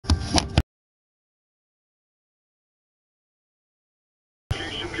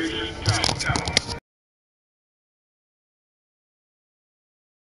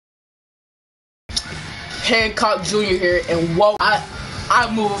Hancock Jr. here, and whoa, I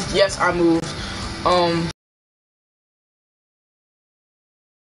moved. Yes, I moved.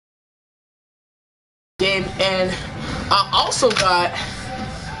 Game, and I also got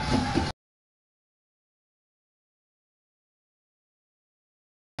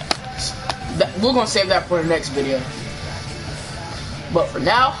that. We're gonna save that for the next video. But for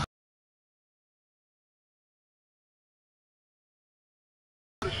now.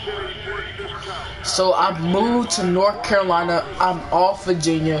 So I moved to North Carolina. I'm off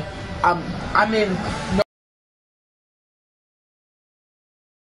Virginia. I'm in.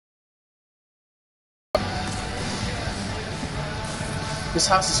 This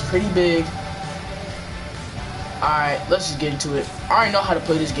house is pretty big. Alright, let's just get into it. I already know how to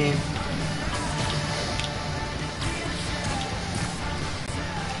play this game.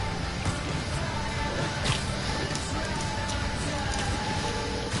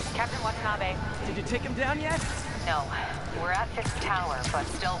 Captain Watanabe. Did you take him down yet? No. We're at 5th Tower, but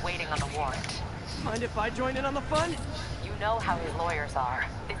still waiting on the warrant. Mind if I join in on the fun? You know how his lawyers are.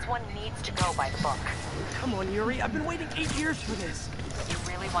 This one needs to go by the book. Come on, Yuri. I've been waiting 8 years for this. You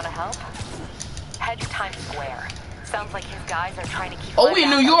really want to help? Head to Times Square. Sounds like his guys are trying to keep. Oh, we in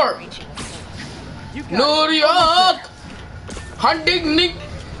New York. New York. Hunting Nick.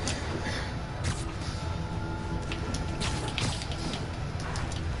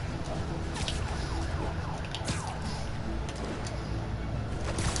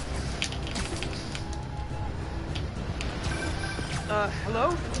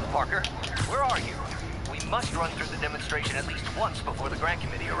 Hello? Parker, where are you? We must run through the demonstration at least once before the grant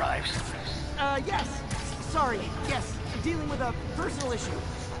committee arrives. Yes. Sorry. Yes. I'm dealing with a personal issue.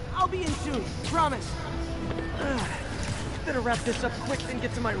 I'll be in soon. Promise. Better wrap this up quick than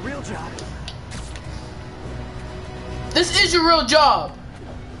get to my real job. This is your real job.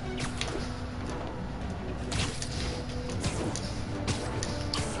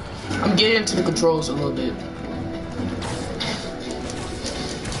 I'm getting into the controls a little bit.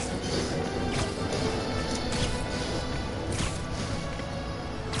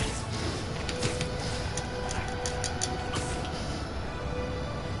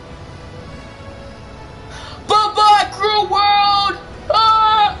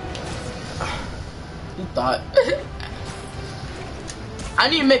 Thought I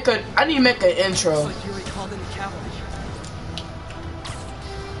need to make an intro. Looks like Yuri called in the cavalry.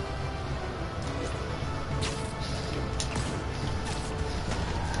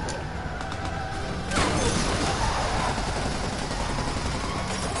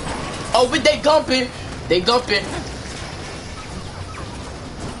 Oh, but they gumping. They gumping.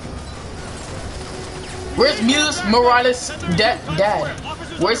 Where's Miles Morales' dad?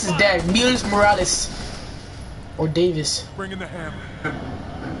 Where's his dad? Miles Morales. Or Davis. Bring in the hammer.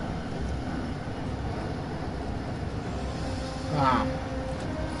 Wow.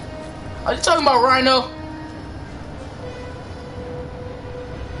 Are you talking about Rhino?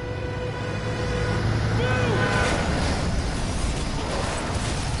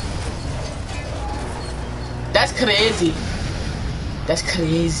 That's crazy. That's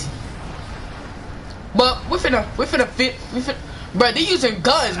crazy. But we finna bro, they using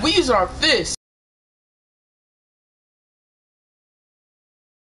guns. We using our fists.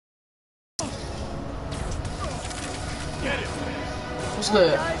 What's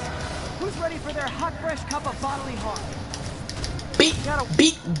good? Guys, who's ready for their hot, fresh cup of bodily harm? Beat.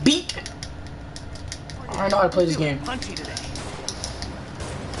 I know how to play this game. Punchy today.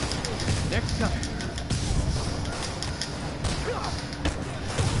 Next up.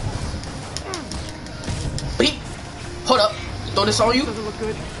 Beat. Hold up. Throw this on you. Doesn't look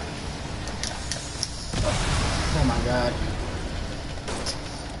good. Oh my god.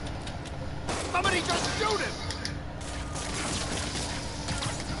 Somebody just shoot him!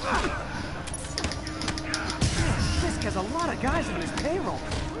 Fisk has a lot of guys on his payroll.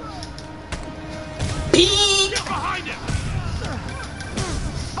 Beat. Get behind him!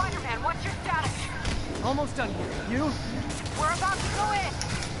 Spider-Man, what's your status? Almost done here. You? We're about to go in.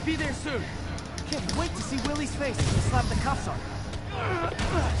 Be there soon. Can't wait to see Willie's face when you slap the cuffs on him.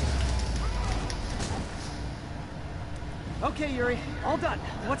 Okay, Yuri. All done.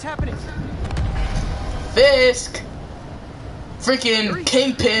 What's happening? Fisk. Freaking Yuri.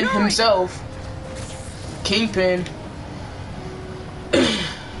 Kingpin Yuri. himself. Kingpin. I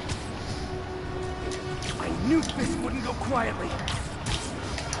knew Fisk wouldn't go quietly.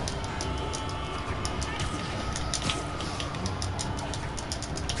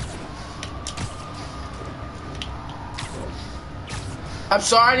 I'm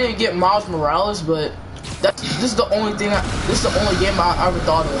sorry I didn't get Miles Morales, but this is the only thing. This is the only game I ever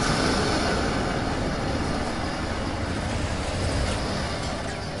thought of.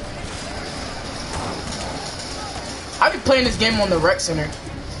 I be playing this game on the rec center.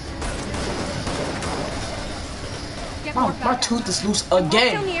 My tooth is loose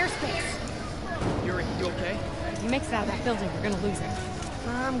again. The airspace. Yuri, you okay? If he makes it out of that building, we're gonna lose it.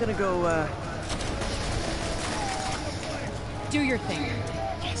 I'm gonna go, Do your thing.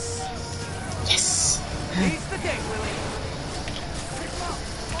 Yes. Seize the day, Willie.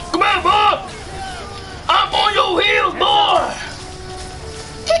 Come on, boy! I'm on your heels, boy!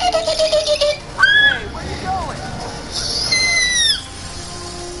 Hey, where you going?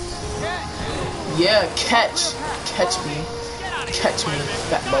 Yeah, catch me,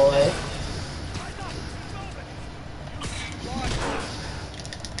 fat boy.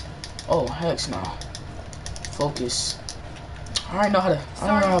 Oh, heck no. Focus. I don't know how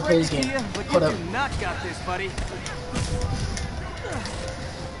to play this game. Hold up. You do not got this, buddy.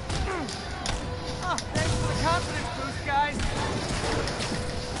 Oh, thanks for the confidence boost, guys.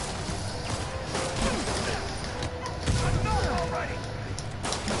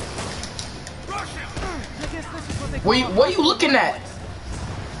 I guess this is what they call What are you looking at?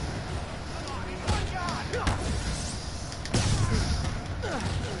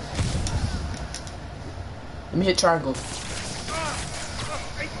 Let me hit triangle.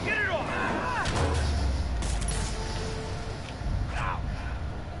 Get it off!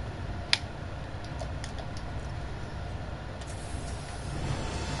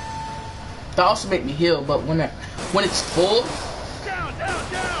 That also make me heal, but when it's full, Down!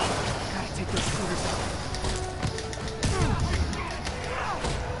 Gotta take those shooters out.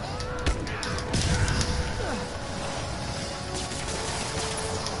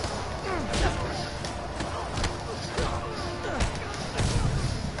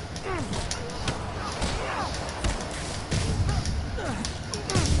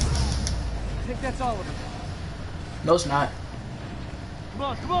 I think that's all of them. no, it's not.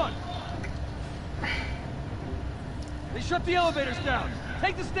 Come on! They shut the elevators down.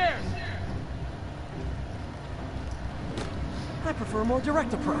 Take the stairs. I prefer a more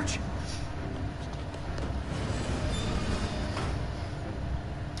direct approach.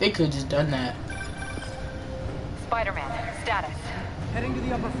 They could have just done that. Spider-Man, status. Heading to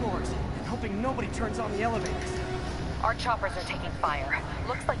the upper floors and hoping nobody turns on the elevators. Our choppers are taking fire.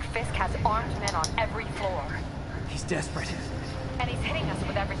 Looks like Fisk has armed men on every floor. He's desperate. And he's hitting us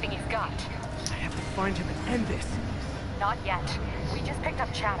with everything he's got. I have to find him and end this. Not yet. We just picked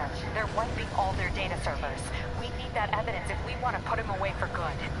up chatter. They're wiping all their data servers. We need that evidence if we want to put him away for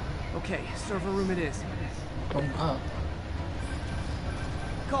good. Okay, server room it is.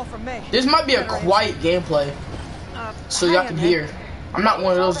 Call from May. This might be a quiet gameplay, so y'all can hear. I'm not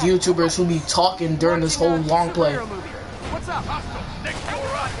one of those YouTubers who be talking during this whole long play. What's up? I just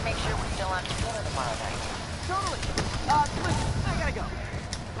wanted to make sure we're still on together tomorrow night. Totally. Listen, I gotta go.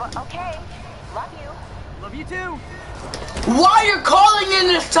 Well, okay. Love you. Love you too. Why you're calling in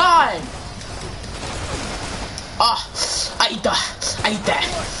this time? Ah, I eat that.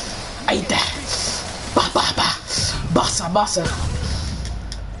 Basa.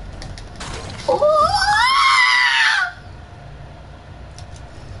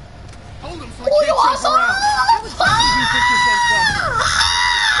 Hold him so he can't jump around. I was trying to do 50 cents left.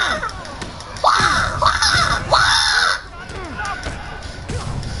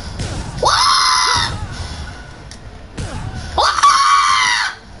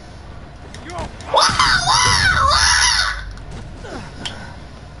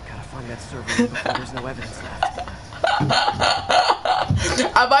 Gotta find that server room before there's no evidence left.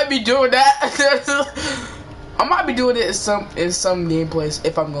 I might be doing that. I might be doing it in some gameplays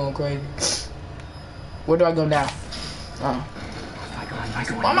if I'm going crazy. Where do I go now? Oh.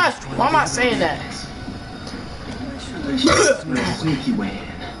 Why am I saying that?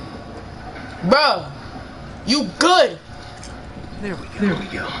 Bro, you good? There we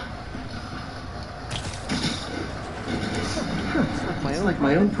go. It's like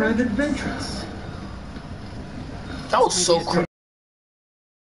my own private ventress. That was so cool.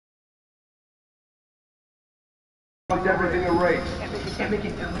 Everything erased. Can't make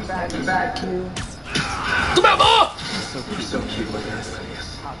it back. Come on, boy! You're so cute with this.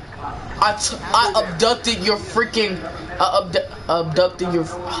 I abducted your freaking. Abducted your.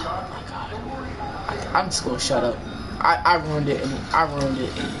 Oh my god. I'm just gonna shut up. I ruined it.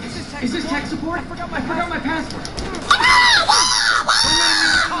 Is this tech support? I forgot my password.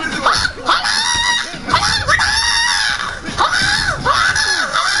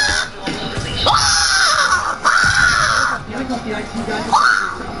 The IT guy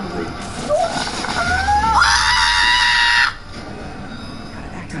gotta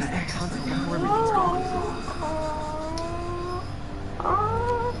access that console before everything's gone.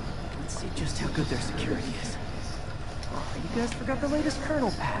 Let's see just how good their security is. Oh, you guys forgot the latest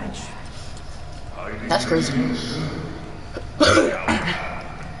kernel patch. That's crazy.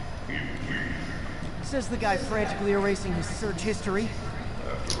 Says the guy frantically erasing his search history.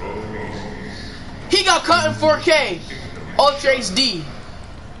 He got cut in 4K, Ultra HD.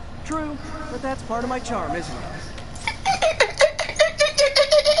 True, but that's part of my charm, isn't it?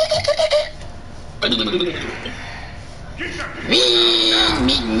 Me.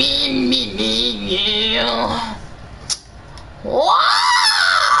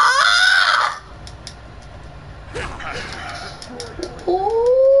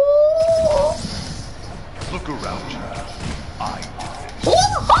 Look around you.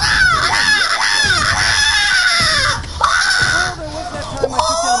 Well, there was that time I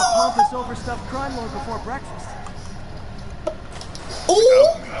took down a pompous, overstuffed crime lord before breakfast. Ooh,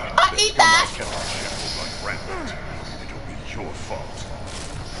 I need that. Kept our shackles like rampant. It'll be your fault.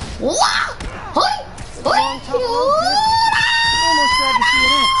 Long, tough road, kid. Almost sad to see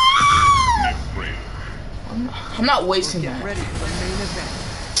it end. I'm not wasting Get that. ready for the main event.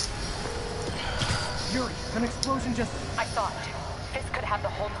 Yuri, an explosion just... I thought. This could have the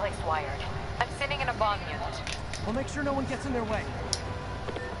whole place wired. I'm sitting in a bomb unit. I'll make sure no one gets in their way.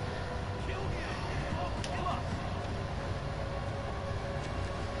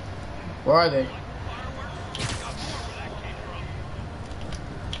 Where are they?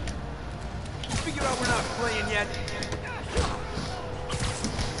 Figure out we're not playing yet.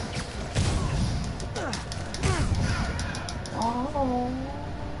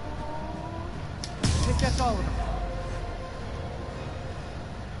 I think that's all of them.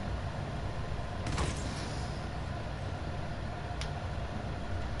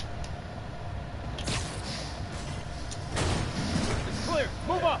 Clear.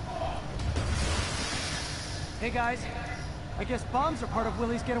 Move up. Hey guys, I guess bombs are part of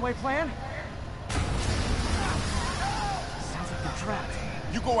Willie's getaway plan? Sounds like they're trapped.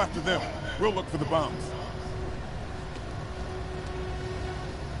 You go after them. We'll look for the bombs.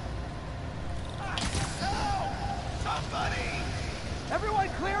 Everyone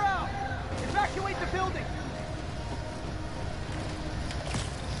clear out! Evacuate the building!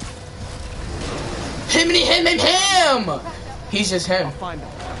 Him! He's just him. I'll find them.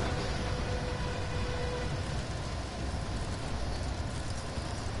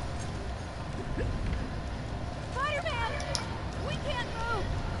 Spider-Man! We can't move!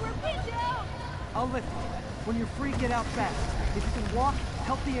 We're pinned down! I'll lift you. When you're free, get out fast. If you can walk,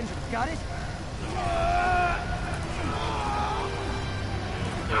 help the injured. Got it?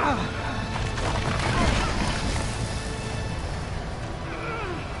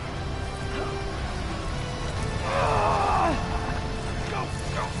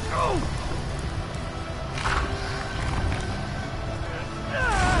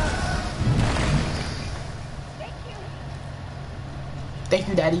 Thank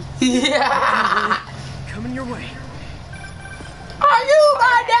you, Daddy. Coming your way. Are you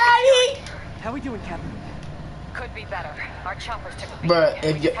my daddy? How we doing, Captain? Could be better. Our choppers took a beat. Bruh, We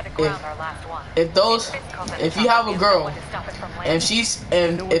if just you had to ground our last one. if you have a girl To stop it from and landing. she's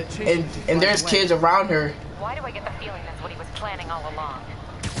and there's kids around her, Why do I get the feeling that's what he was planning all along?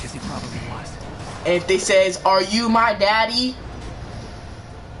 Guess he probably was. and if they says, "Are you my daddy?"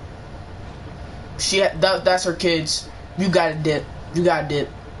 That's her kids. You gotta dip. You gotta dip.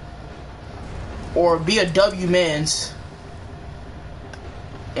 Or be a W man's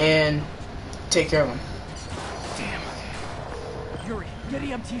and take care of them. Damn. Yuri, get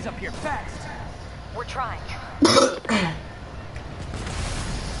EMTs up here, fast! We're trying.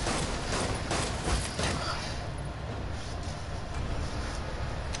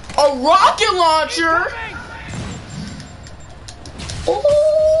 A rocket launcher? Ooh.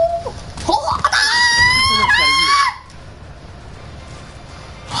 Someone's gotta use it.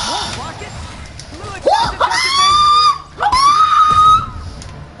 Rocket? Look,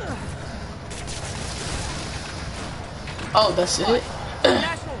 Oh, that's it?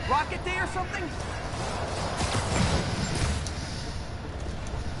 National Rocket Day or something?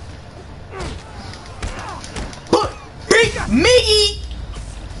 Big Miggy!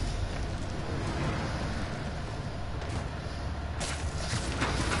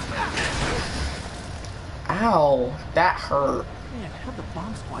 Ow, that hurt. Man, how'd the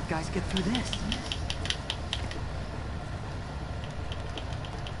bomb squad guys get through this?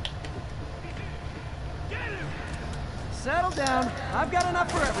 Settle down. I've got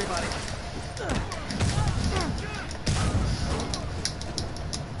enough for everybody.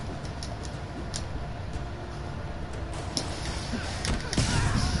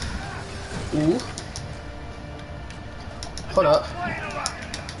 Ooh. Hold up.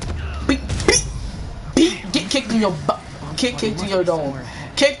 Beep, beep, beep. Get kicked in your butt. kicked in your dome.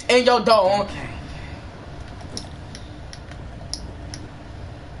 Kicked in your dome. Okay.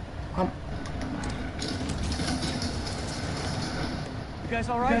 You guys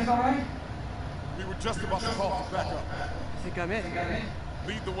all right? We were just about to call for backup. I think I'm in.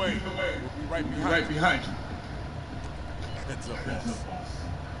 Lead the way. We'll be right behind you. Heads up, boss.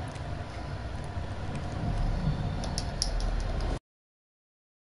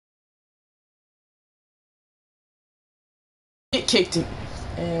 Get kicked in,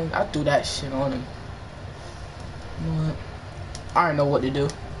 and I threw that shit on him. You know what? I don't know what to do.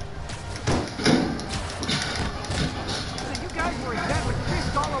 So you guys were in bed with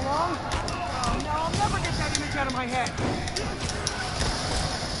Fisk all along? Oh, no, I'll never get that image out of my head.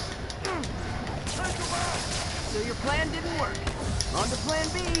 So your plan didn't work. On to plan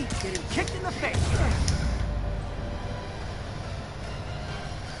B, getting kicked in the face.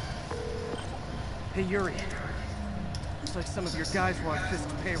 Hey, Yuri. Looks like some of your guys were on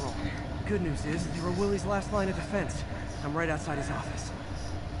Fisk's payroll. Good news is, they were Willie's last line of defense. I'm right outside his office.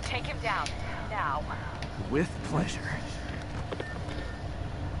 Take him down, now. With pleasure.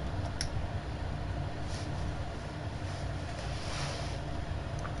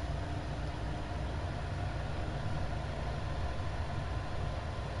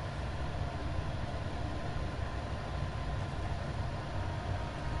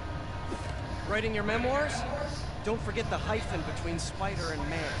 Writing your memoirs? Don't forget the hyphen between spider and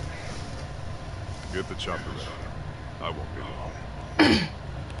man. Get the chopper out. I won't be long.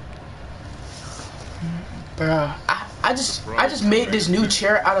 Bruh, I just made this new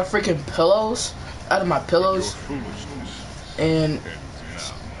chair out of freaking pillows, out of my pillows, and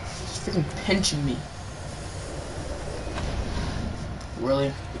it's freaking pinching me.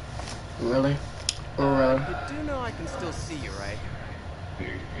 Really? Really? Really? You do know I can still see you, right?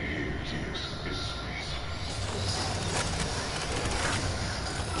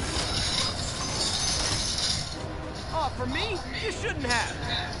 Oh, for me? You shouldn't have.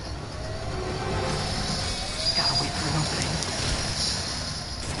 Gotta wait for an opening.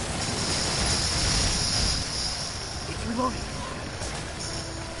 It's reloading.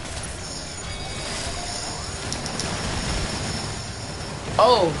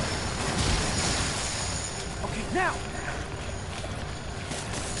 Oh! Okay, now!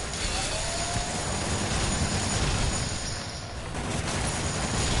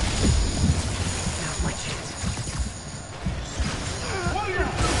 Now's my chance.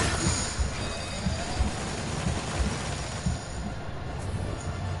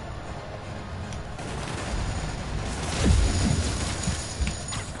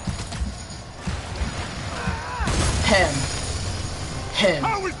 Him.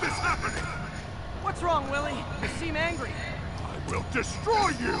 How is this happening? What's wrong, Willie? You seem angry. I will destroy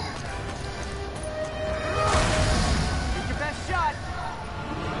you! Take your best shot.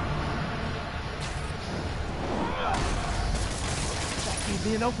 That gave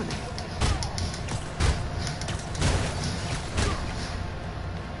me an opening.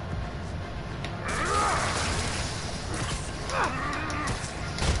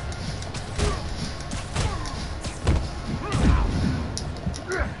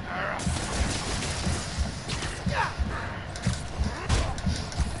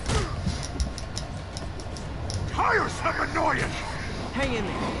 Tiresome annoyance! Hang in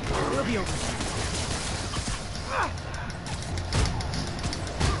there. We'll be over.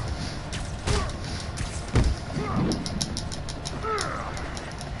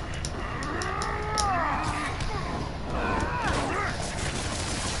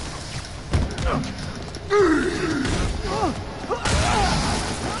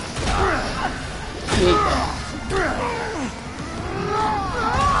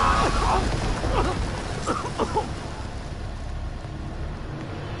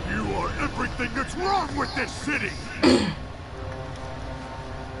 You are everything that's wrong with this city!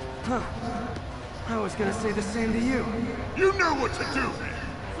 Huh. I was gonna say the same to you. You know what to do!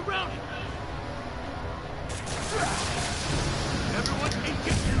 Surround him! Everyone can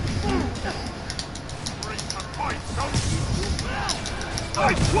get you! Bring to fight, son!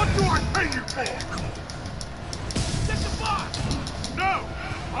 Fight! What do I pay you for? Set the box! No!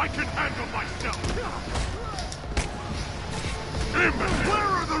 I can handle myself! Damn it! Where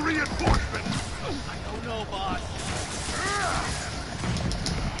are the reinforcements? I don't know, boss.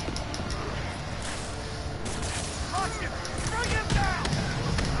 Watch him! Bring him down!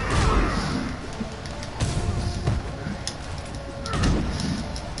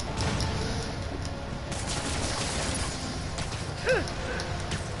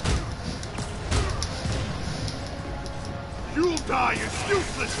 You'll die as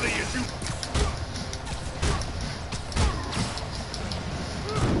uselessly as you...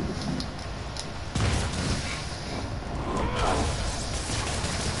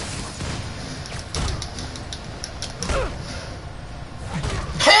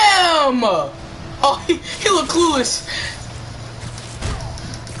 him! Oh, he look clueless.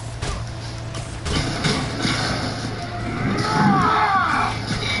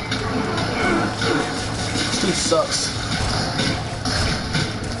 This dude sucks.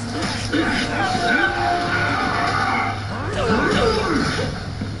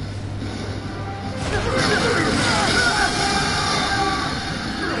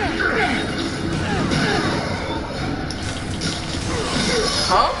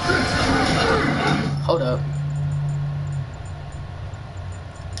 Huh? Hold up.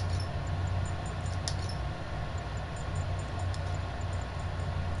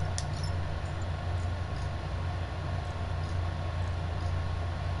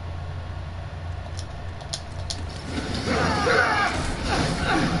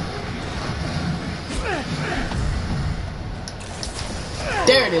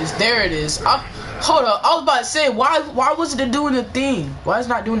 There it is. There it is. Hold up. I was about to say, why wasn't it doing the thing? Why is it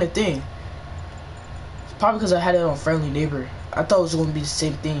not doing the thing? It's probably because I had it on Friendly Neighbor. I thought it was going to be the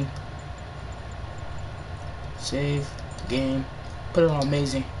same thing. Save. Game. Put it on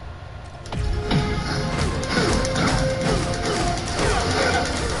Amazing.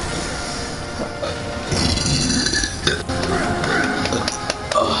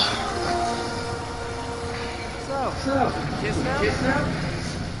 So, kiss now?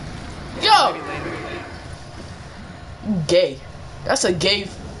 Yo! Gay. That's a gay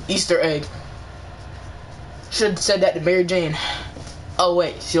Easter egg. Should have said that to Mary Jane. Oh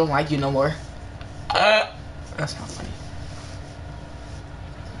wait, she don't like you no more. That's not funny.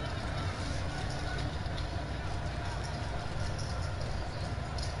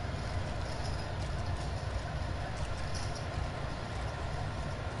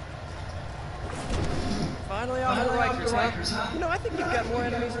 Finally off the Rikers, huh? You know, I think you've got more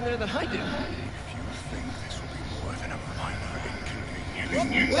enemies in there than I do. If you think this will be more than a minor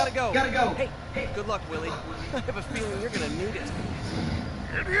inconvenience. Gotta go. Hey, good luck, Willie. I have a feeling you're gonna need it.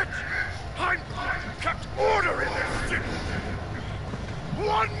 Idiot! I'm kept order in this city!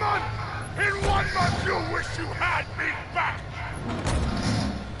 1 month! In 1 month you'll wish you had me back!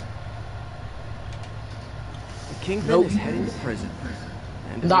 The Kingpin is heading to prison.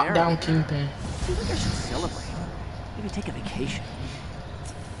 And Knock down Kingpin. I feel like I should celebrate. Maybe take a vacation.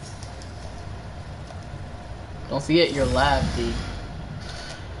 Don't forget your lab, D.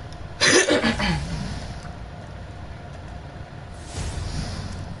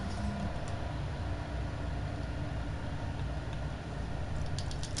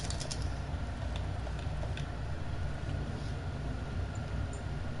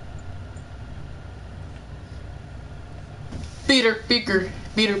 Peter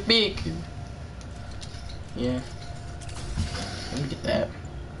Beaker. Yeah. Let me get that.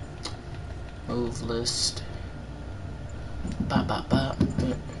 Move list. Ba ba ba.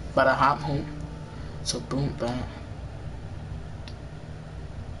 Bada hop home. So boom ba.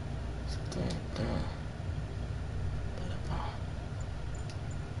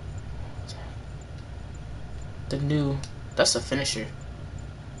 The new. That's a finisher.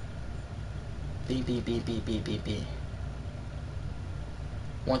 B.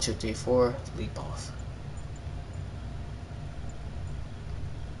 1, 2, 3, 4. Leap off.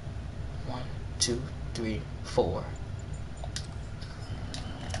 1, 2, 3, 4.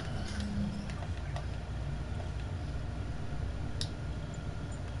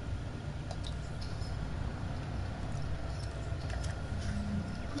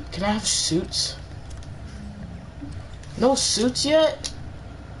 Can I have suits? No suits yet?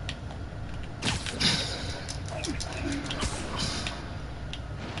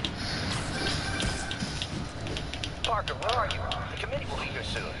 Parker, where are you? The committee will be here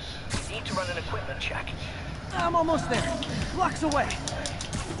soon. We need to run an equipment check. I'm almost there. Blocks away.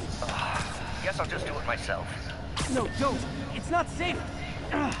 Guess I'll just do it myself. No, don't. It's not safe.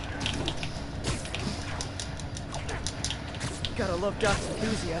 Gotta love Doc's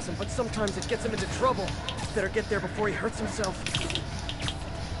enthusiasm, but sometimes it gets him into trouble. Better get there before he hurts himself.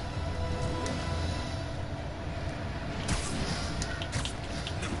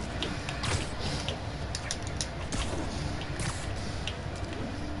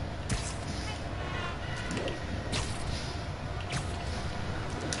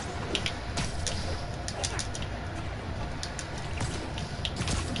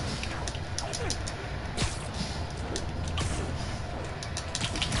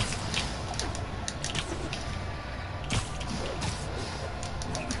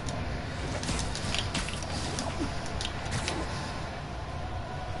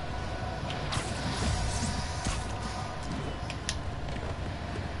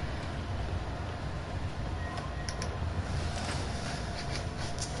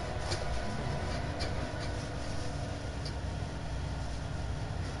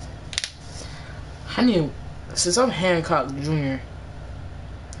 I need, since I'm Hancock Jr.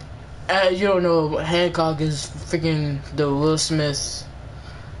 You don't know, Hancock is freaking the Will Smith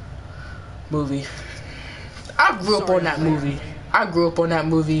movie. I grew up on that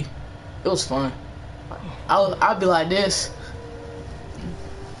movie. It was fun. I'll be like this.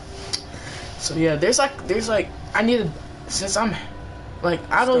 So yeah, there's like I need to, since I'm like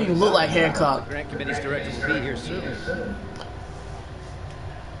I don't even look like Hancock. The grant committee's director will be here soon.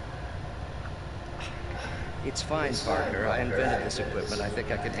 It's fine, Parker. I invented this equipment. I think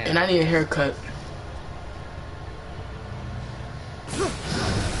I can handle it. And I need a haircut.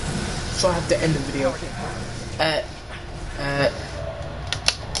 So I have to end the video at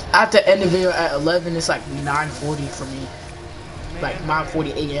I have to end the video at 11. It's like 9:40 for me, like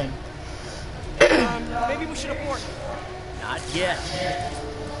 9:40 a.m. Maybe we should abort. Not yet.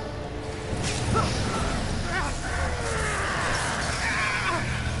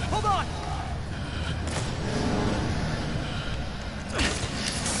 Hold on.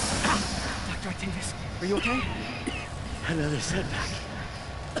 Dr. Octavius, are you okay? Another setback.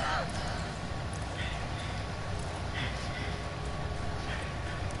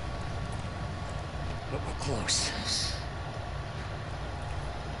 But we're close.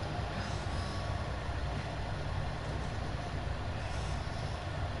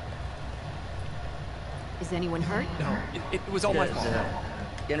 Is anyone hurt? No, it was all my fault.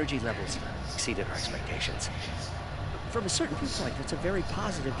 Energy levels exceeded our expectations. From a certain viewpoint, that's a very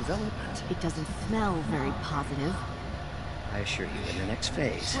positive development. It doesn't smell very positive. I assure you, in the next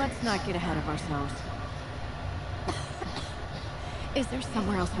phase. Let's not get ahead of ourselves. Is there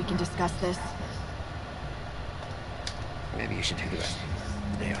somewhere else we can discuss this? Maybe you should take the rest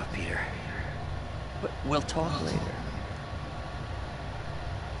of the day off, Peter. But we'll talk later.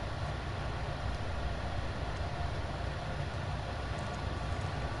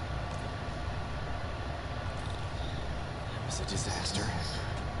 It was a disaster.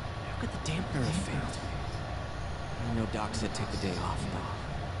 How could the dampener have failed? I know Doc said take the day off, but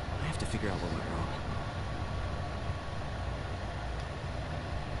I have to figure out what went wrong.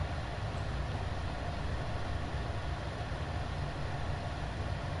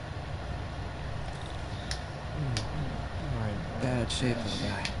 You're in bad shape, little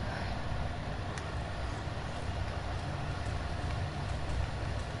guy.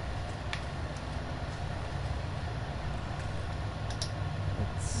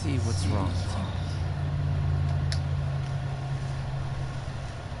 Let's see what's wrong with you.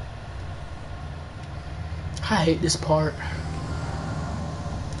 I hate this part.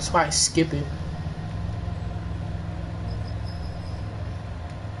 That's why I skip it.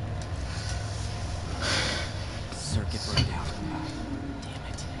 Circuit broke down. Damn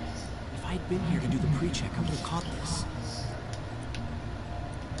it. If I had been here to do the pre-check, I would have caught this.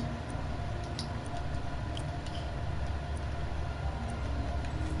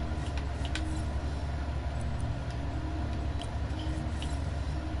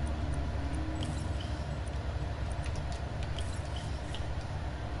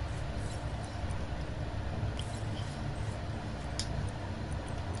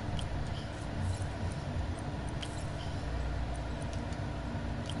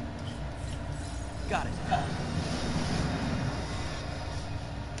 Got it.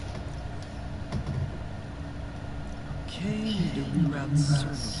 Okay, need to reroute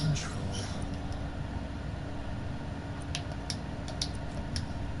servo control.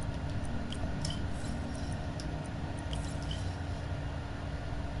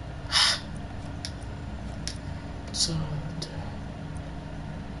 So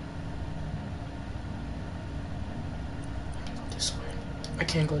this way. I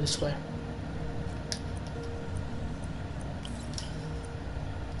can't go this way.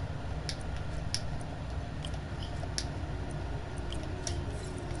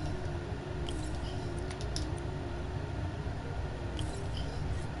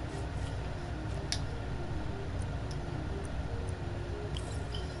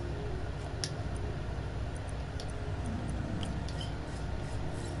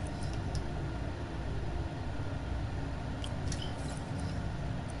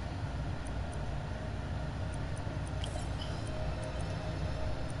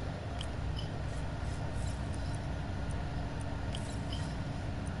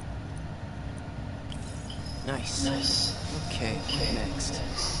 Nice. Okay, next.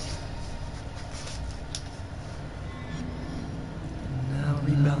 Now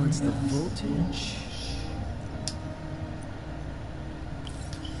rebalance the voltage.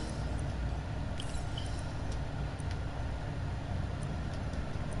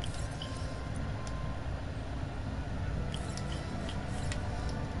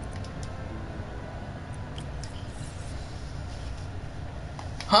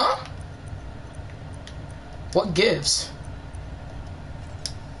 Huh? What gives?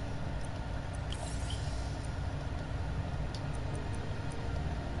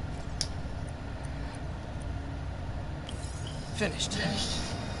 Finished.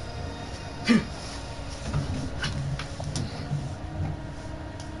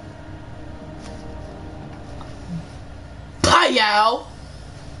 Payow!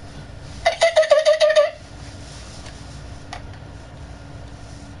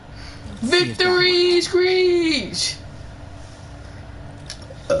 Victory screech!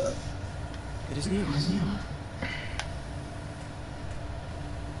 It is new.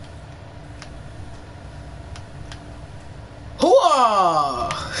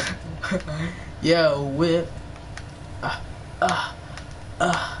 Hooah! Yo, whip.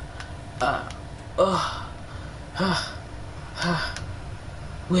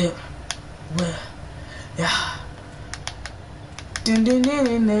 Whip. Yeah.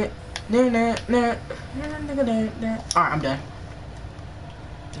 Alright, I'm done.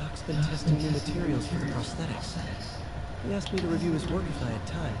 Doc's been testing new materials for the prosthetics. He asked me to review his work if I had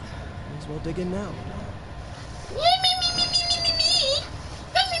time. Might as well dig in now.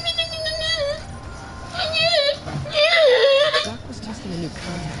 Doc was testing a new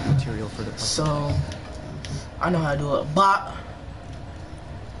contact material for the prosthetics. So, I know how to do it. Bop.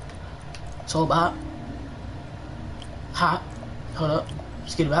 So, bop. Hop. Hold up.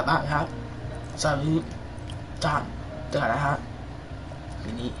 Skitty bop, bop, hop. Salute. Top. Got a hop.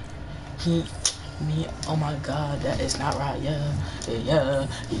 Me. Oh my god, that is not right. Yeah.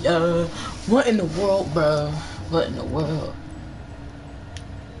 What in the world, bro? What in the world?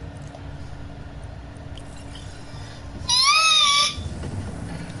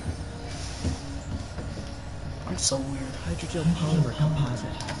 I'm so weird. Hydrogel polymer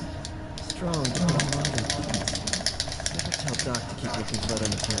composite. Strong, but not a lot of improvements. Never tell Doc to keep looking for other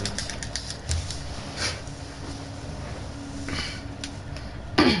materials.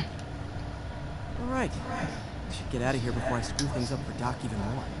 Alright. I should get out of here before I screw things up for Doc even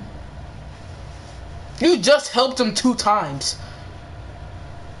more. You just helped him 2 times.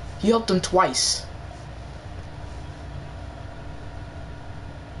 You helped him twice.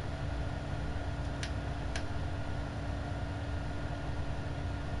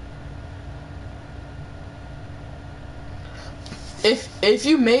 If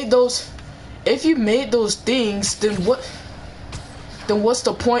you made those things, then what's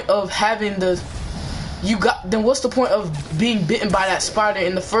the point of having what's the point of being bitten by that spider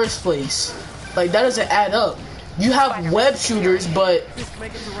in the first place? Like, that doesn't add up. You have web shooters, but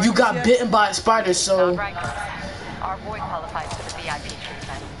you got bitten by a spider, so Our boy qualifies for the VIP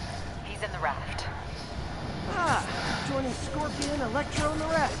treatment. He's in the raft. Ah, joining Scorpion, Electro, and the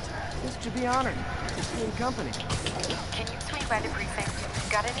rest. This should be honored. Just being company. Can you swing by the precinct?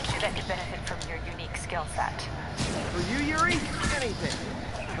 Got an issue that could benefit from your unique skill set. For you, Yuri, anything.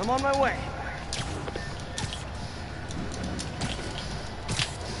 I'm on my way.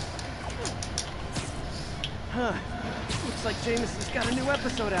 Huh. Looks like Jameson's got a new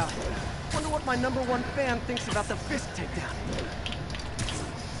episode out. Wonder what my #1 fan thinks about the Fisk takedown.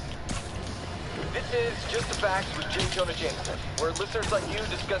 This is Just the Facts with J. Jonah Jameson, where listeners like you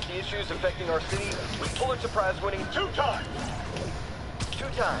discuss the issues affecting our city with Pulitzer Prize-winning two-time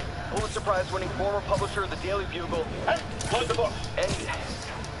Pulitzer Prize-winning former publisher of the Daily Bugle. Hey, plug the book. And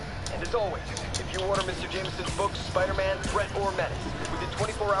as always, if you order Mr. Jameson's books, Spider-Man, Threat, or Menace, within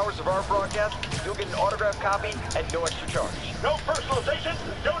 24 hours of our broadcast, you'll get an autographed copy at no extra charge. No personalization.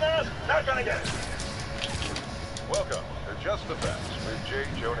 Don't ask. Not gonna get it. Welcome to Just the Facts with J.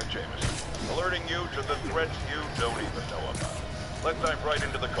 Jonah Jameson, alerting you to the threats you don't even know about. Let's dive right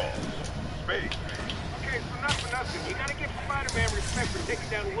into the calls. Speak. Okay, so not for nothing. You gotta give Spider-Man respect for taking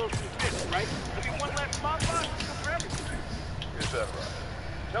down Wilson's Fisk, right? I mean, one less mob boss for everything. Is that right?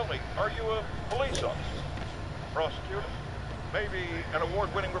 Tell me, are you a police officer? Prosecutor? Maybe an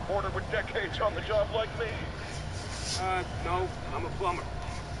award-winning reporter with decades on the job like me? No, I'm a plumber.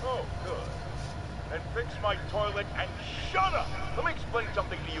 Oh, good. Then fix my toilet and shut up! Let me explain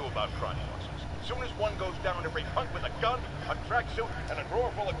something to you about crime bosses. As soon as one goes down every hunt with a gun, a tracksuit, and a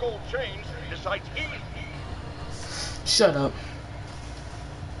drawer full of gold chains, decides he... shut up.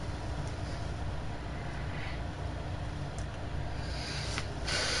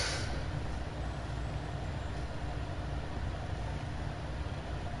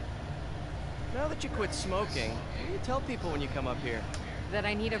 Now that you quit smoking, what do you tell people when you come up here? That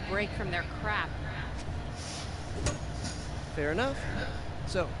I need a break from their crap. Fair enough.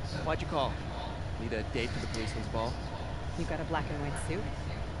 So, why'd you call? Need a date to the policeman's ball? You got a black and white suit?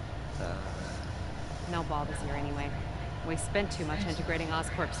 No Bob is here anyway. We spent too much integrating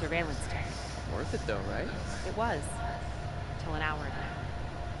Oscorp surveillance tech. Worth it though, right? It was. Till an hour ago.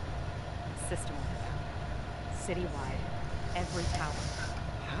 System-wide. Citywide. Every tower.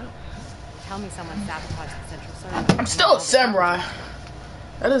 How? Tell me someone sabotaged the central server. I'm still a samurai.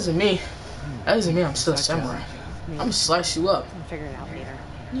 That doesn't mean. That doesn't mean I'm still a samurai. I'm gonna slice you up. We'll figure it out later.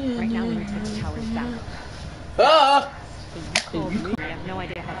 Right now we need to get the towers down. Ah! You called me. I have no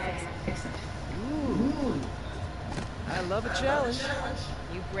idea how to fix it. Ooh. I love a challenge.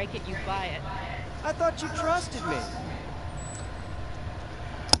 You break it, you buy it. I thought you trusted me.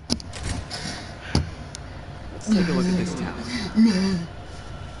 Let's take a look at this tower.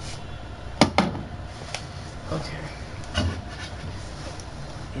 Okay.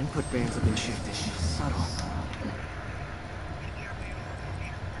 Input bands have been shifted. Subtle.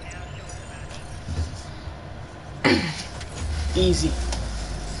 Easy.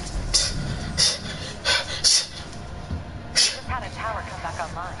 Just had a tower come back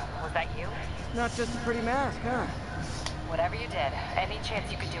online. Was that you? Not just a pretty mask, huh? Whatever you did, any chance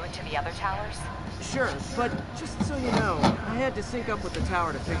you could do it to the other towers? Sure, but just so you know, I had to sync up with the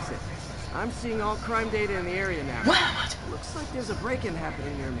tower to fix it. I'm seeing all crime data in the area now. What? Looks like there's a break-in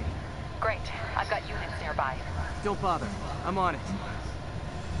happening near me. Great. I've got units nearby. Don't bother. I'm on it.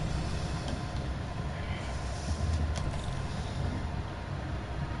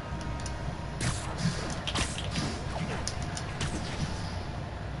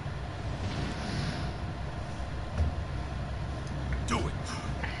 Do it.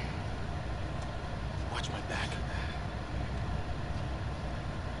 Watch my back.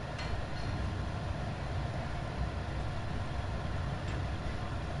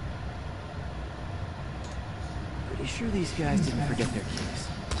 Pretty sure these guys didn't forget their keys.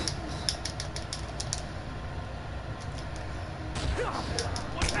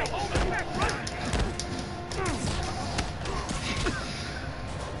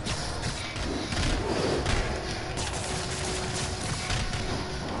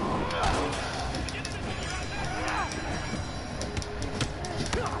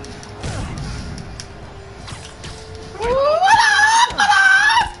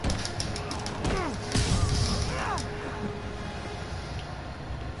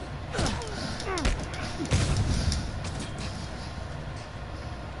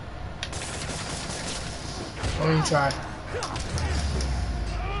 Let me try.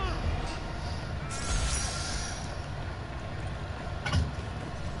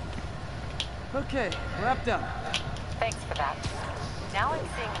 Okay, wrapped up. Thanks for that. Now I'm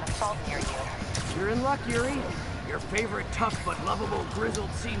seeing an assault near you. You're in luck, Yuri. Your favorite tough but lovable,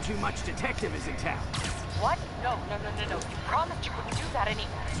 grizzled, seen-too-much detective is in town. What? No. You promised you wouldn't do that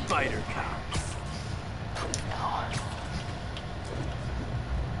anymore. Spider Cop.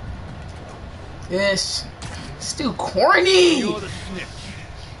 This. It's too corny. You're the snitch.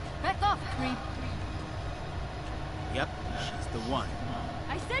 Back off, creep. Yep, she's the one.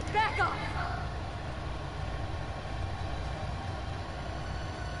 I said back off.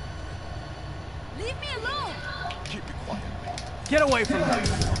 Leave me alone. Keep it quiet. Get away from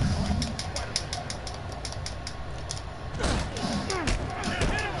her.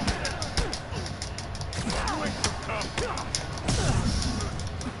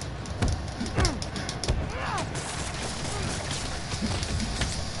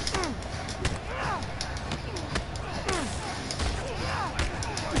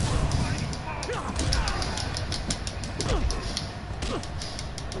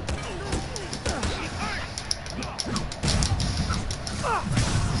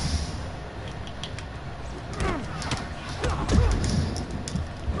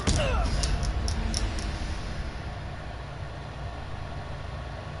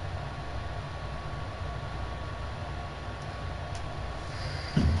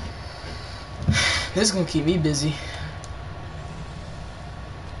 This is gonna keep me busy.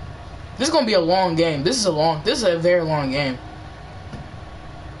 This is gonna be a long game. This is a very long game.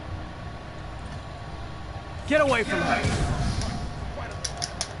 Get away from her.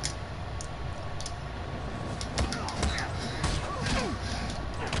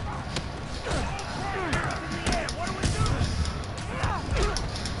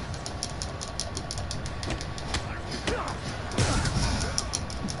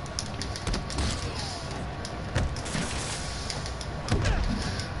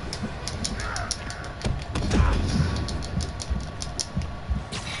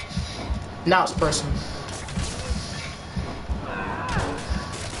 Now it's personal.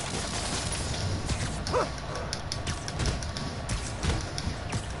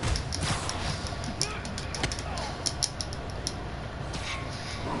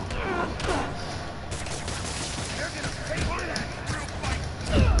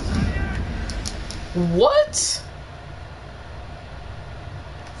 What?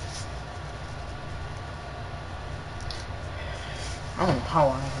 I don't know how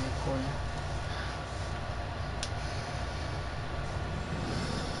I have recorded.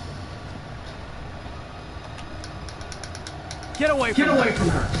 Get away from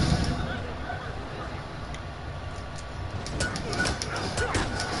her.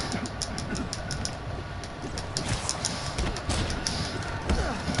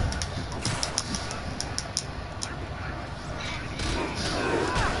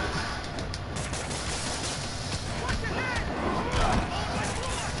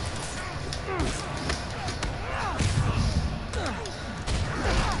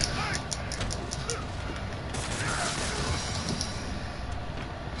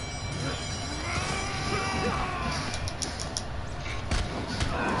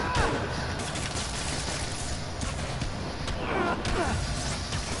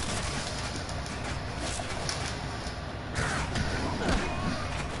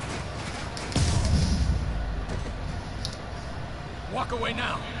 Walk away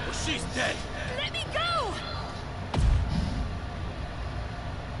now, or she's dead. Let me go!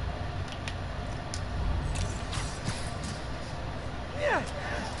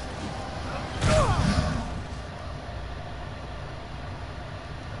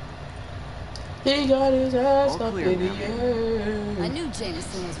 He got his ass All up clear, in the ma'am. I air. knew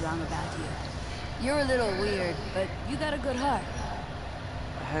Jameson was wrong about you. You're a little weird, but you got a good heart.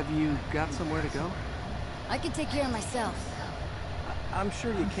 Have you got somewhere to go? I can take care of myself. I'm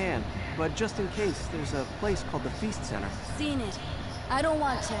sure you can, but just in case, there's a place called the Feast Center. Seen it. I don't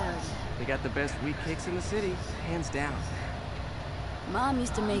want charity. They got the best wheat cakes in the city, hands down. Mom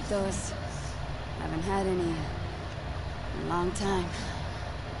used to make those. Haven't had any in a long time.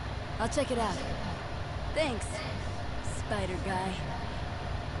 I'll check it out. Thanks, Spider Guy.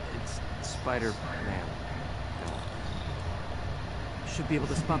 It's Spider-Man. Should be able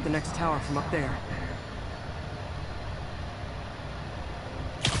to spot the next tower from up there.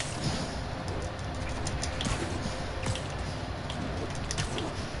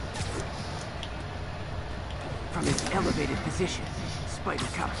 From his elevated position, Spider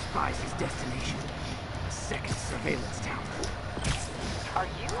Cop spies his destination. A second surveillance tower. Are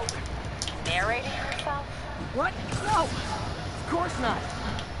you narrating yourself? What? No! Of course not!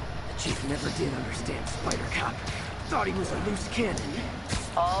 The chief never did understand Spider Cop. Thought he was a loose cannon.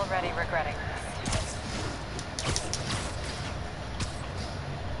 Already regretting this.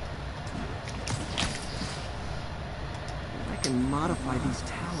 I can modify these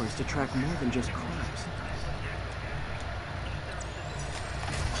towers to track more than just crimes.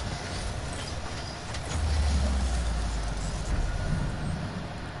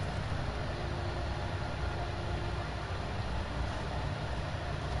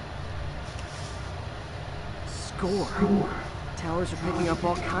 Score. Towers are picking up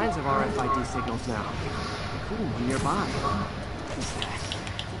all kinds of RFID signals now, including one nearby. What's that?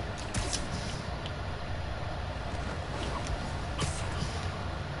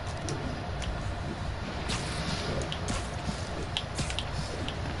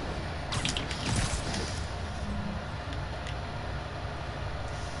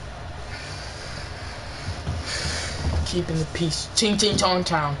 Keeping the peace. Ching ching chong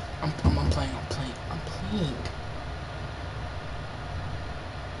town. I'm playing.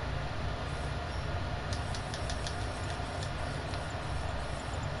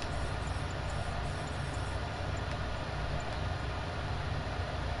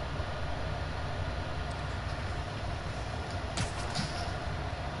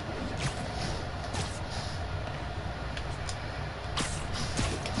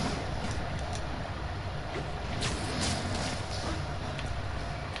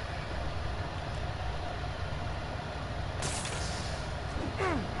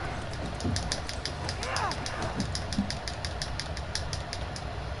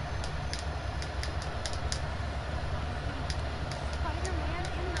 Spider-Man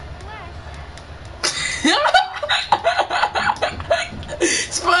in the flesh.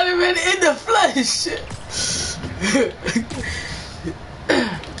 Spider-Man in the flesh.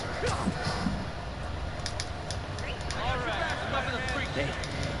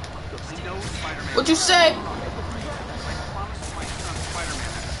 What you say?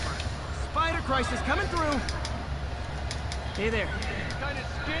 Spider Crisis coming through! Hey there. Kind of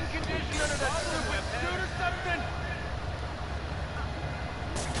skin condition under that suit or something?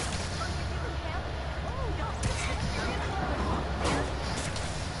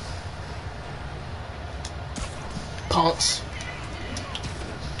 Punks.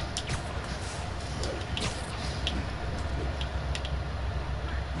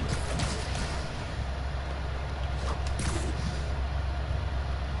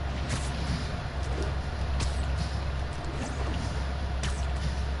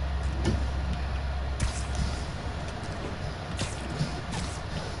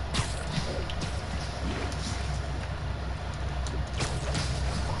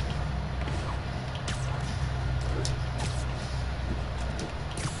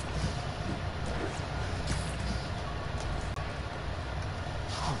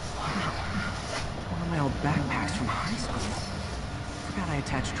 Forgot I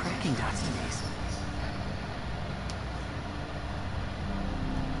attached tracking dots to these.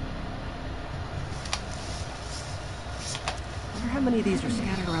 Wonder how many of these are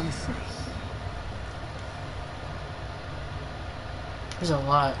scattered around the city. There's a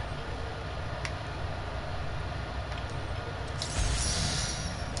lot.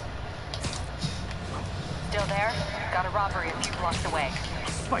 Still there? Got a robbery a few blocks away.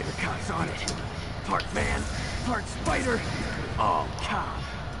 Spider Cop's on it. Part man, part spider, all cop.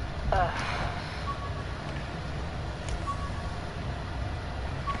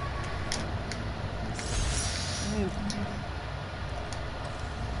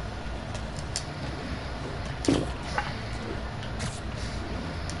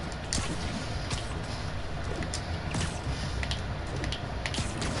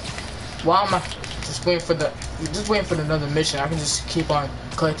 Why am I just waiting for another mission? I can just keep on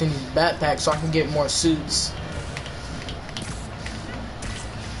collecting these backpacks so I can get more suits.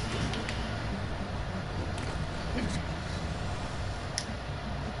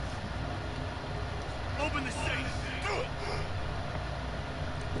 Open the safe. Do it.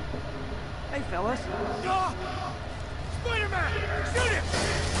 Hey, fellas. Spider-Man, shoot him.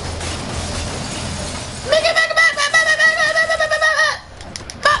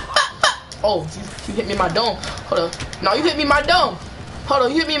 Oh, you hit me in my dome. Hold up. No, you hit me in my dome. Hold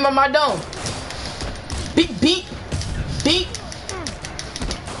on, you hit me in my dome. Beat, beat, beat.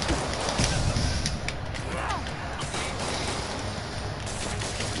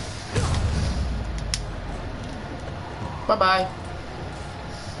 Bye-bye.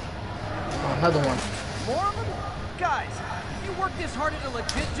 Oh, another one. More of them? Guys, if you worked this hard at a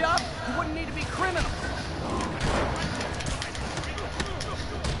legit job, you wouldn't need to be criminals.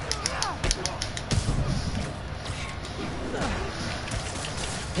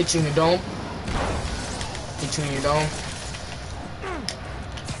 Hit you in the dome. Hit you in your dome.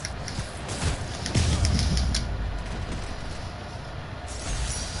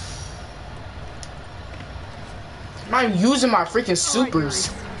 I'm not even using my freaking supers.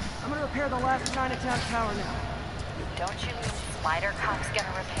 Right, I'm gonna repair the last Chinatown tower now. Don't you mean Spider Cop's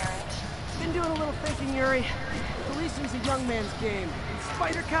gonna repair it? Been doing a little thinking, Yuri. Policing's a young man's game.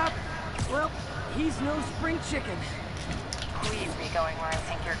 Spider Cop, well, he's no spring chicken. Please be going where I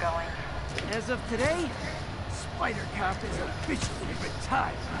think you're going. As of today, Spider Cop is officially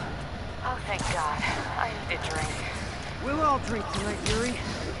retired. Oh, thank God. I need a drink. We'll all drink tonight, Yuri.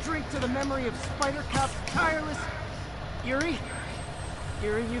 Drink to the memory of Spider Cop's tireless... Yuri?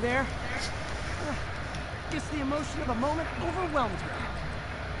 Yuri, you there? Guess the emotion of the moment overwhelmed her.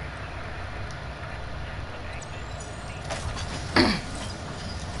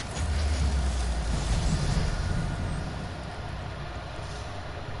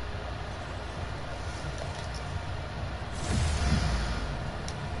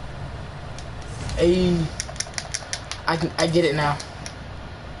 Hey, I get it now.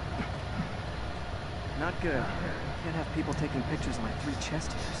 Not good. Can't have people taking pictures of my 3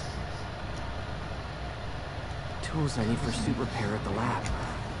 chest hairs. Tools I need for suit repair at the lab.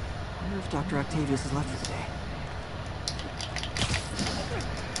 I wonder if Dr. Octavius is left for the day.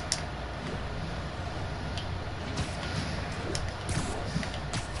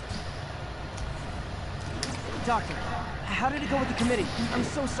 Doctor, how did it go with the committee? I'm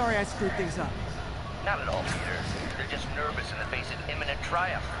so sorry I screwed things up. Not at all, Peter. They're just nervous in the face of imminent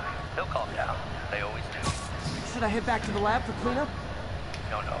triumph. They'll calm down. They always do. Should I head back to the lab for cleanup?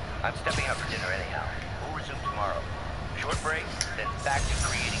 No. I'm stepping out for dinner anyhow. We'll resume tomorrow. Short break, then back to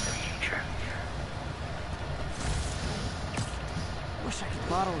creating the future. Wish I could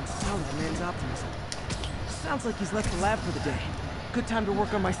bottle and sound the man's optimism. Sounds like he's left the lab for the day. Good time to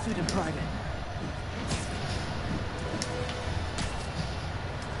work on my suit in private.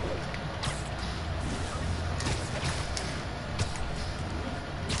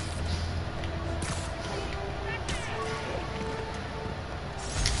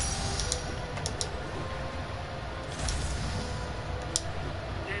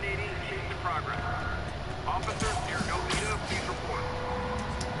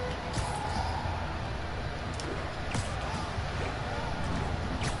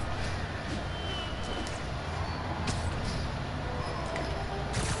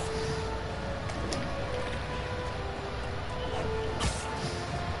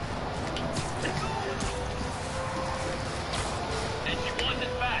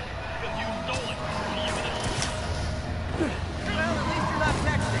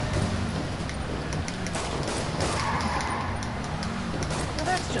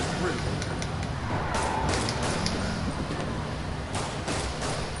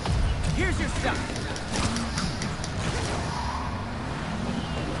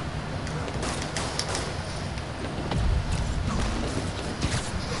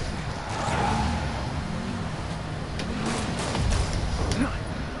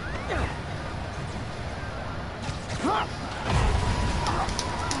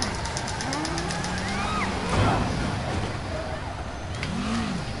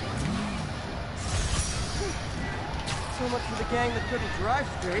 gang that couldn't drive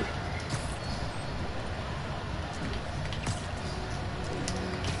straight.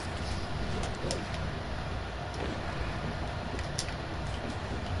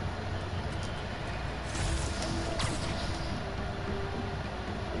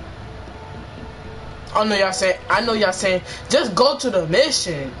 I know y'all saying, just go to the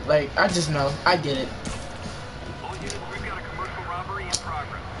mission. Like, I just know. I get it. All units, we've got a commercial robbery in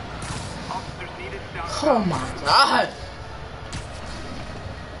progress. Officers needed down. Oh my god.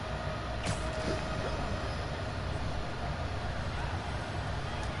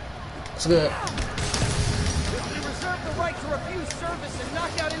 It's good. We reserve the right to refuse service and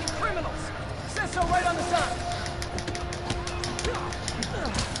knock out any criminals. Says so right on the sign.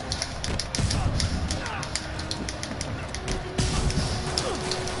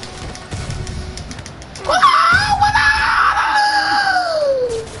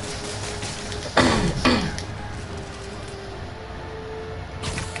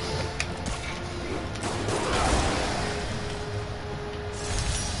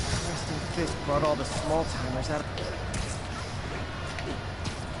 Brought all the small timers out of.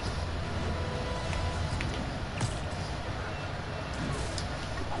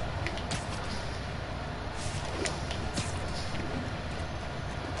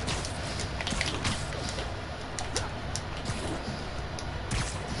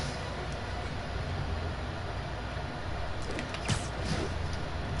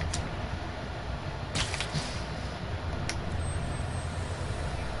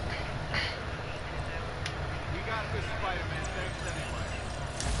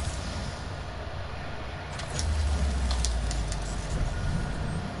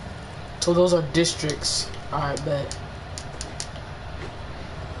 So those are districts. Alright, bet.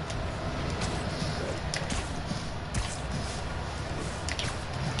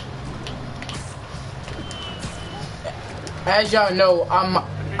 As y'all know,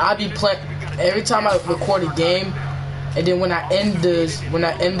 I be playing every time I record a game, and then when I end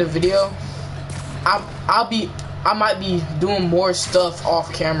the video, I might be doing more stuff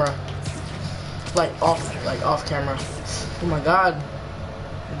off camera. Like off camera. Oh my god.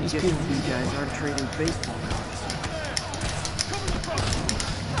 These people, these guys aren't trading baseball cards.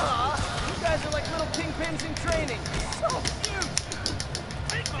 You guys are like little kingpins in training. So cute.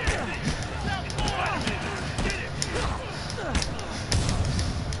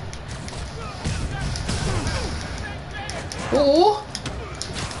 Ooh.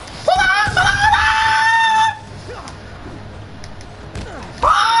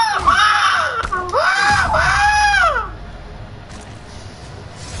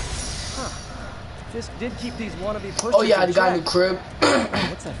 Just did keep these wannabe pushers. Oh yeah, I got a new crib.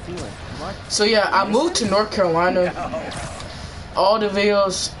 What's that feeling? What? So yeah, I moved to North Carolina. All the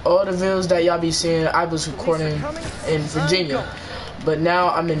videos that y'all be seeing, I was recording in Virginia. But now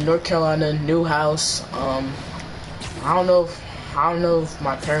I'm in North Carolina, new house. I don't know if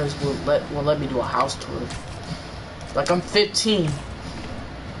my parents will let me do a house tour. Like, I'm 15.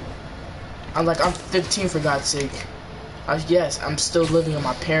 I'm 15 for God's sake. Yes, I'm still living in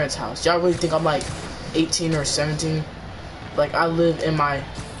my parents' house. Y'all really think I'm like 18 or 17? Like, I live in my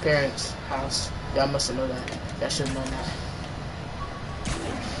parents' house. Y'all must have known that. Y'all should have known that.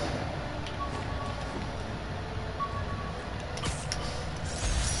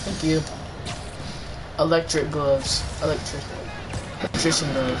 Thank you. Electrician gloves.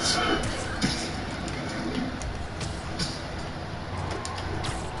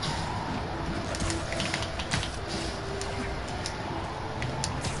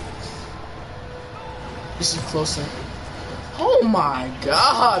 This is closer. Oh my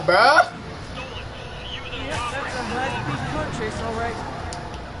god, bruh! Yeah, that's a high-speed car chase, all right.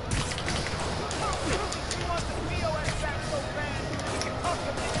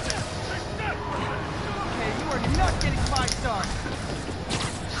 Okay, you are not getting 5 stars.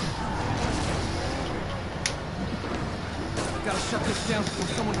 Gotta shut this down before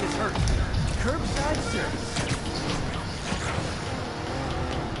someone gets hurt. Curbside service.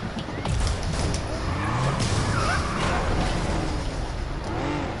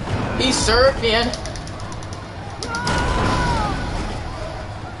 He's surfing.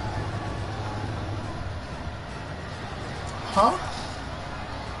 Huh?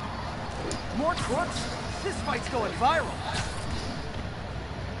 More crooks? This fight's going viral.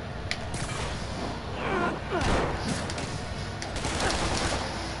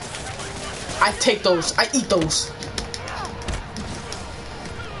 I take those. I eat those.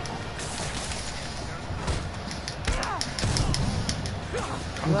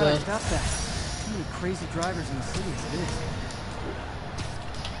 I'm Glad I good. got that. Too many crazy drivers in the city as it is.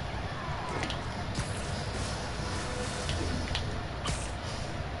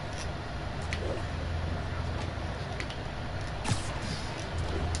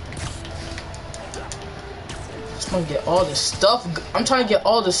 trying to get all the stuff. I'm trying to get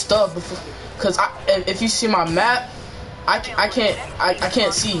all the stuff before, cause if you see my map, I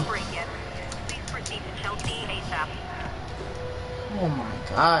can't see. Oh my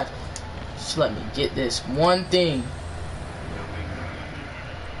god! Just let me get this one thing.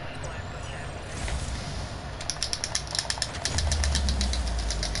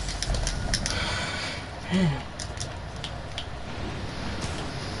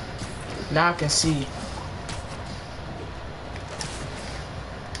 Now I can see.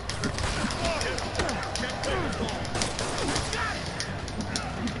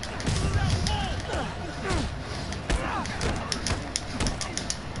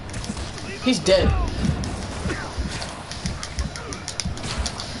 He's dead.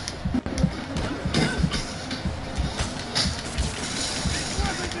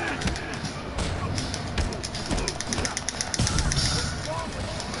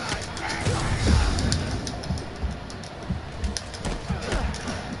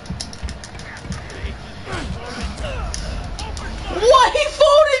 What? He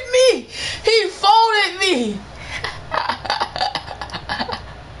folded me! He folded me!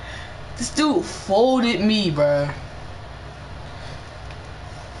 This dude folded me, bro.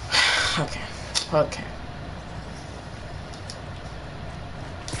 Okay. Okay.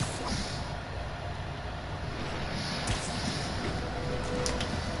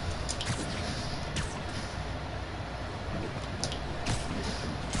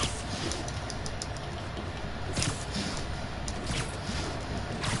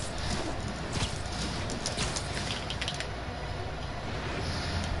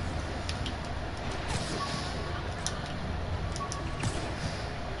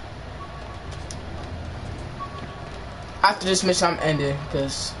 After this mission, I'm ending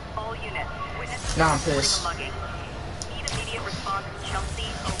because now I'm pissed.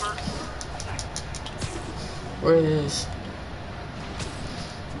 Where it is?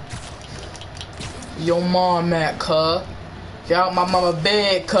 Your mom at, cuz? Get out my mama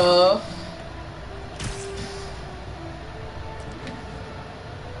bed, cuz.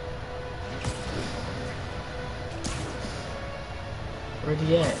 Where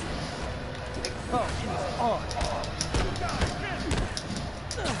he at?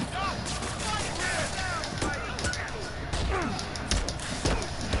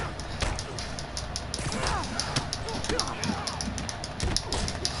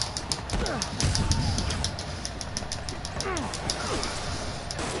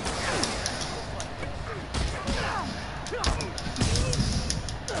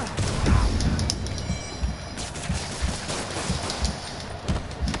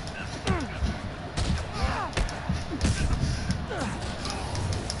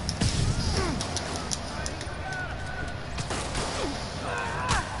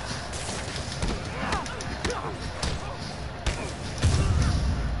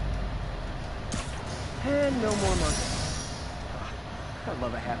 And no more money. I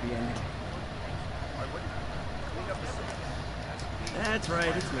love a happy ending. That's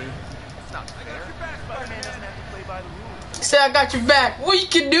right, it's me. It's not fair. Spider-Man doesn't have to play by the rules. He said I got your back. What you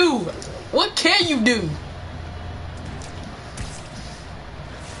can do? What can you do?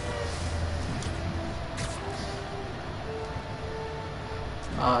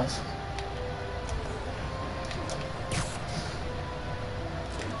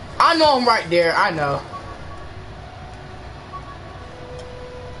 I know I'm right there. I know.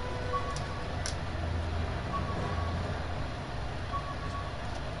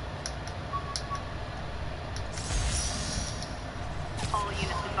 All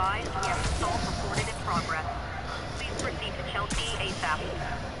units advised, we have assault reported in progress. Please proceed to Chelsea ASAP.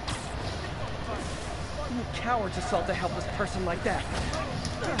 You cowards assault a helpless person like that.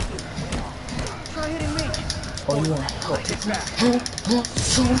 Try hitting me. Oh, you want to help? Take back.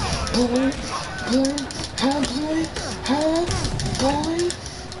 Boy.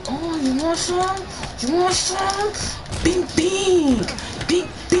 Oh, you want some? You want some? Bing, bing. Bing,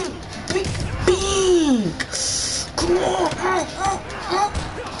 bing, bing, bing. Come on.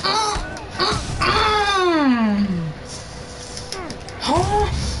 Huh?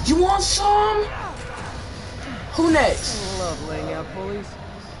 You want some? Who next? Love laying out bullies.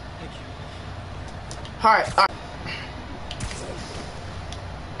 Alright, alright.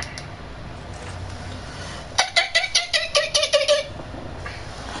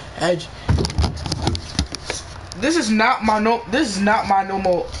 Edge. This is not my normal. This is not my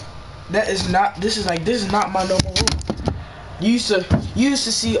normal room. You used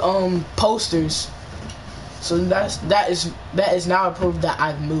to see posters. So that is now proof that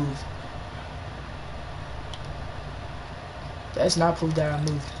I've moved. That's not proof that I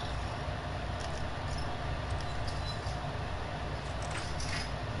moved.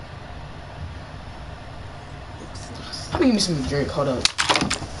 Somebody give me some drink. Hold up.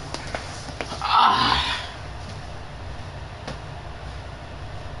 Ah.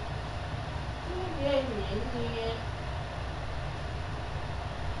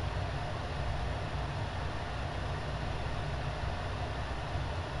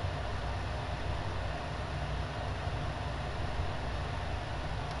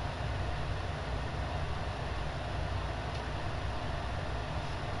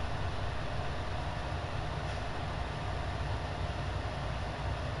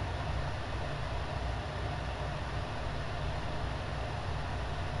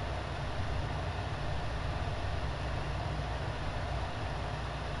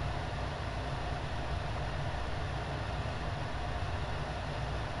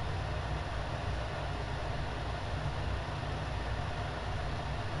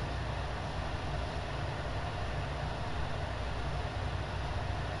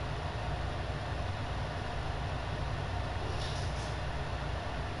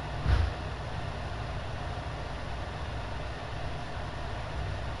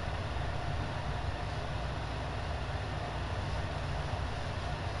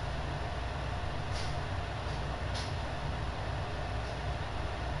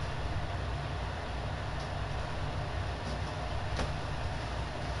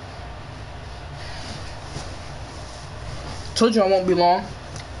 Told you I won't be long.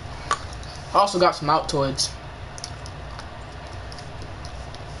 I also got some Altoids.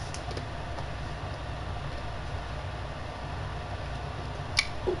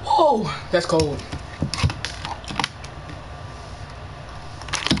 Whoa, that's cold.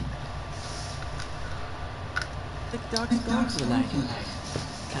 The dark dogs are lagging.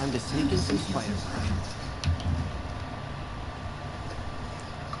 Time to sneak in some spider pride.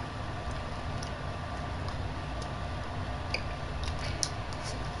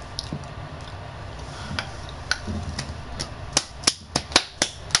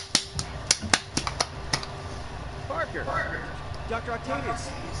 Dr. Octavius,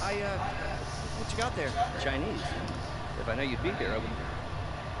 what you got there? Chinese. If I know you'd be here, I would.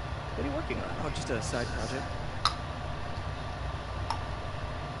 What are you working on? Oh, just a side project.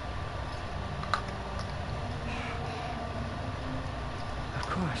 Of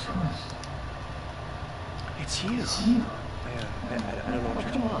course. It's you. I don't know what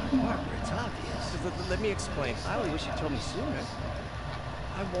you're talking about. Parker, it's obvious. Let me explain. I only wish you told me sooner.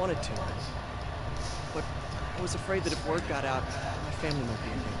 I wanted to, but I was afraid that if word got out, my family might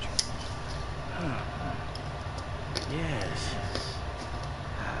be in danger. Yes.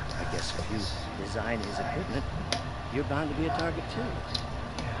 I guess if you design his equipment, you're bound to be a target too.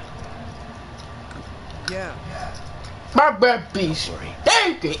 Yeah. My breath be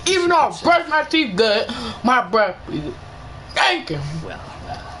stinking. Even though I brush my teeth good, my breath be stinking. Well,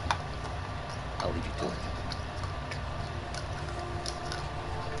 I'll leave you to it.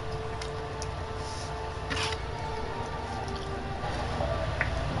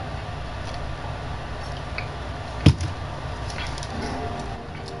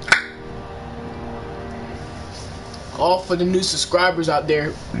 All for the new subscribers out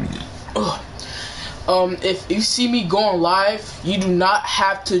there. If you see me going live, you do not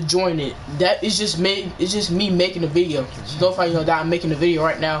have to join it. That is just me. It's just me making a video. So if I know that I'm making a video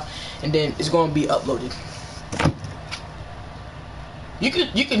right now, and then it's going to be uploaded.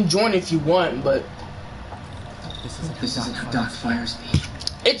 You can join if you want, but This isn't for Doc Firespeed.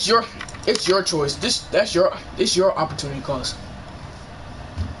 it's your choice. It's your opportunity cost.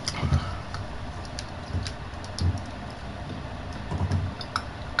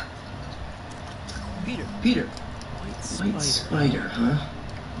 Peter. White spider, huh?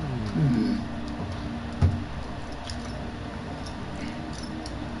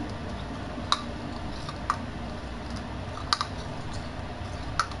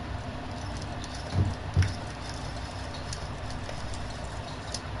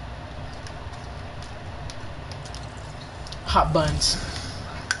 Hot buns.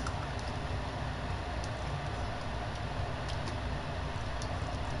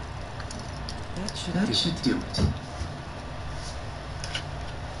 That should do it.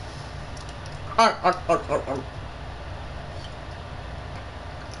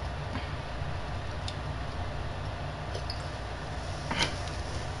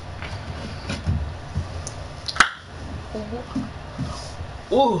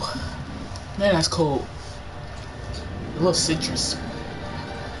 Ooh, man, that's cold. A little citrus.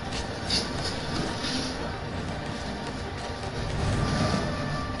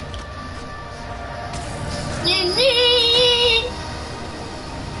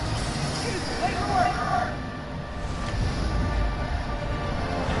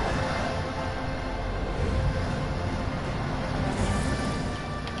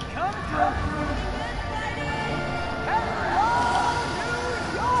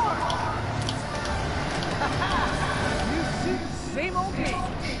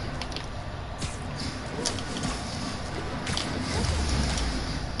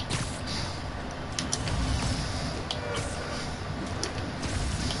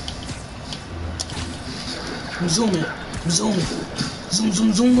 I'm zooming. I'm zooming. Zoom,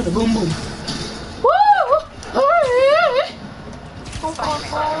 zoom, zoom with a boom, boom. Woo!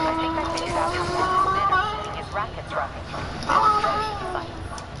 Spider-Man, I think I figured out how Dennis is keeping his rackets running. Construction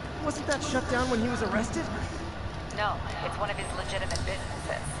sites. Wasn't that shut down when he was arrested? No, it's one of his legitimate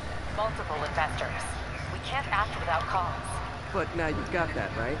businesses. Multiple investors. We can't act without cause. But now you've got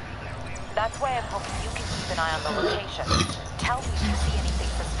that, right? That's why I'm hoping you can keep an eye on the location. Tell me if you see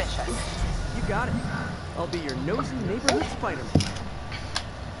anything suspicious. You got it. I'll be your nosy neighborhood Spider-Man.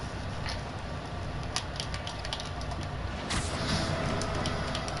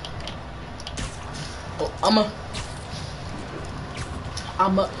 Oh,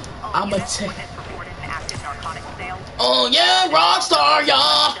 I'ma take. Oh yeah, Rockstar,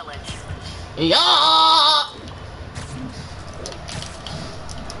 y'all. Yeah.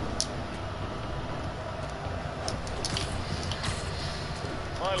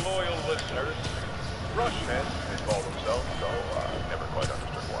 My loyal listeners, Rushheads, they call themselves, though I never quite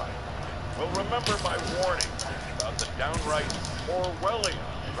understood why, will remember my warning about the downright Orwellian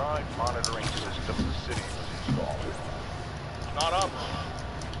crime monitoring system the city was installing. It's not optional.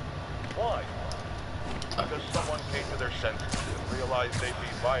 Why? Because someone came to their senses and realized they'd be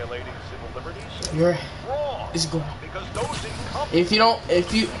violating civil liberties? You're Wrong. it's going. Because those incumbents...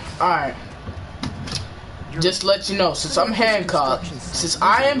 Alright. Just let you know, since I'm handcuffed, since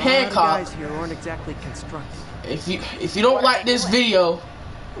I am handcuffed, here aren't exactly constructed. if you don't like this video,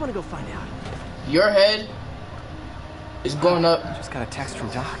 I want to go find out. your head is going up. Just got a text from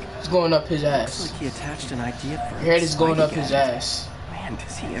Doc. It's going up his ass. Looks like he attached an idea for Your head is going up his ass. Man,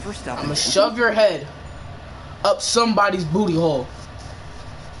 does he ever stop? I'm gonna shove your head up somebody's booty hole.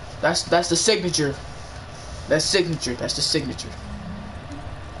 That's the signature. That's signature. That's the signature.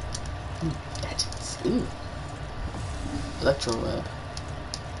 Ooh. Electro web.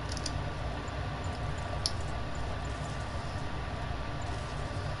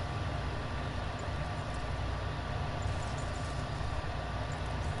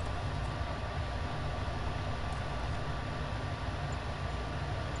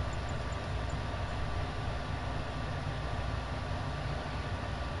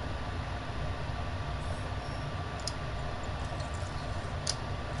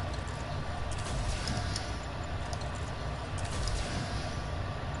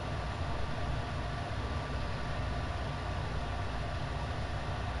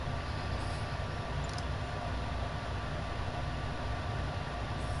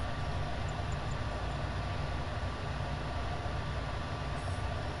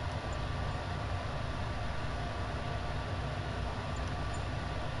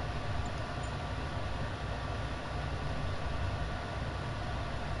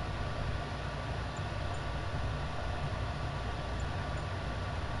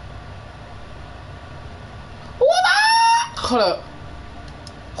 Hold up.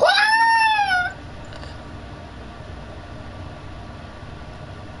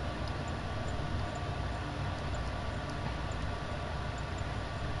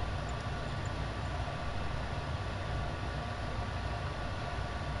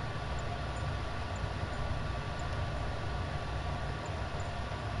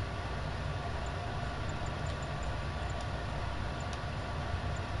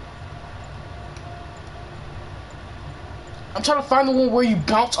 I'm trying to find the one where you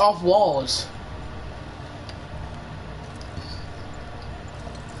bounce off walls.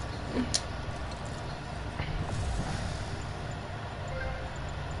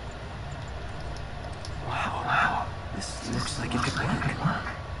 Wow. This looks like it could work.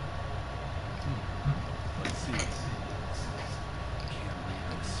 Let's see. Can't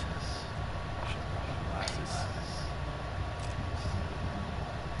read this. Should have glasses.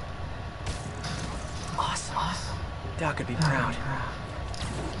 Awesome. Doc could be proud.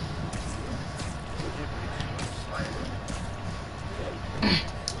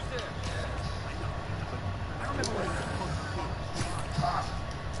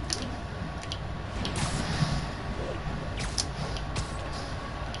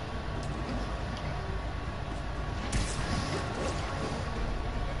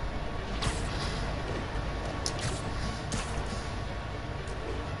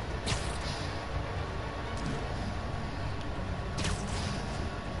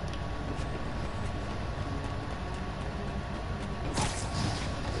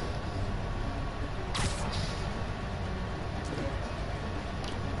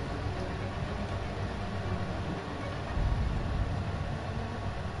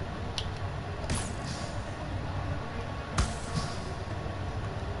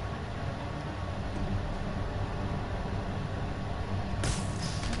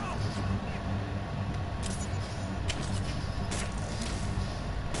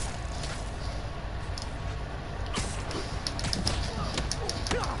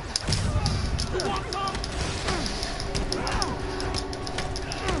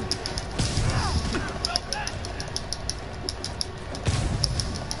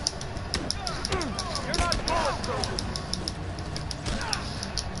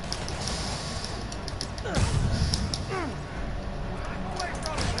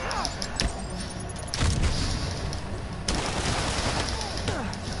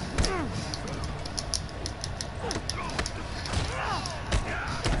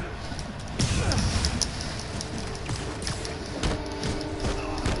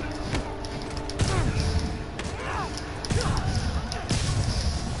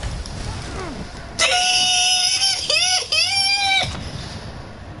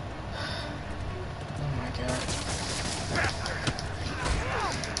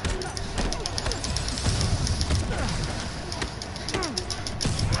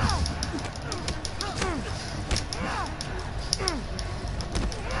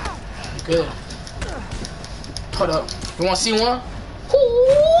 Good. Hold up. You wanna see one?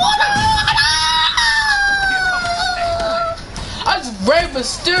 I just Rey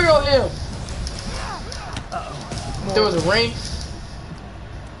Mysterio him. There was a ring.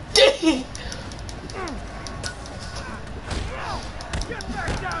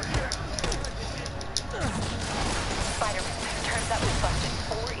 Spider-Man, turns out we busted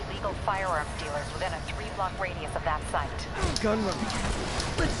 4 illegal firearms dealers within a 3-block radius of that site. Gun running.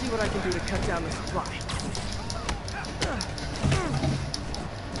 Let's see what I can do to cut down the supply.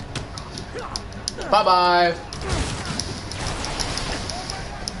 Bye-bye.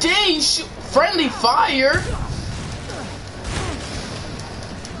 Dang, shoot. Friendly fire.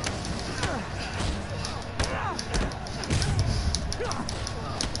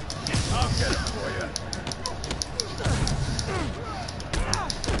 I'll get him for you.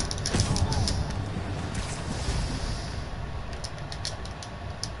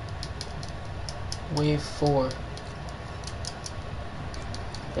 Wave 4.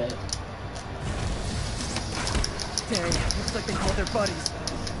 Okay. Dang, looks like they called their buddies.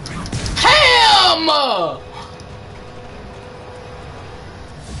 Hammer!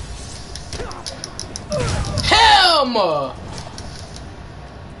 Hammer!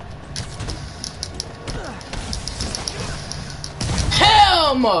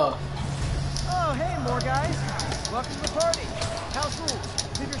 Hammer! Oh, hey, more guys. Welcome to the party. House rules.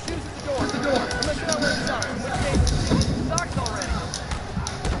 Leave your shoes at the door. Unless you're not wearing socks. In which case, socks already.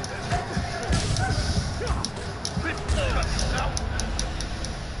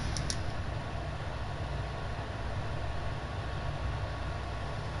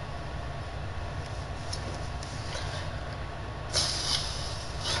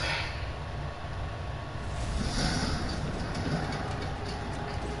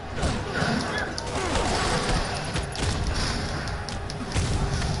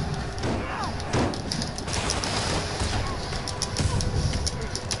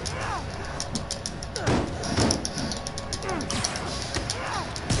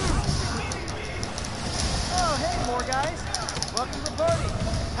 Oh, hey, more guys. Welcome to the party.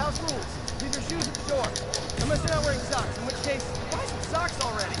 House rules. Leave your shoes at the door. Unless you're not wearing socks. In which case, buy some socks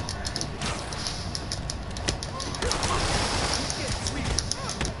already.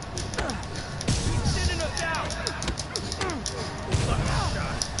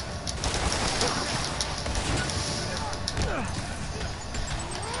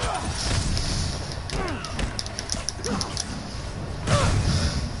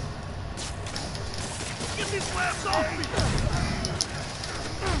 Get these laughs off me!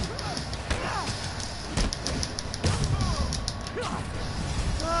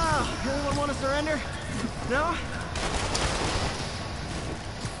 Anyone want to surrender? No?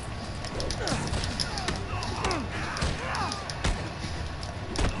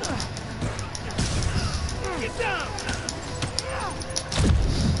 Get down!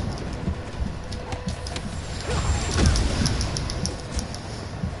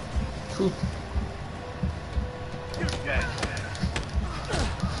 Cool. You're dead.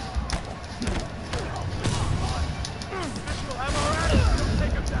 Pistol ammo ready.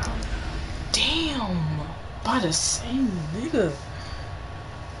 Take him down. Damn. By the same nigga.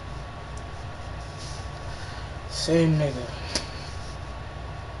 Same nigga.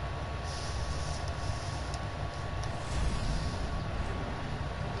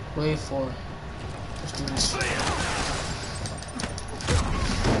 Wait for it. Let's do this.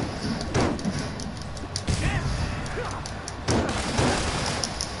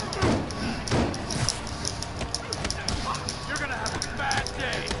 You're gonna have a bad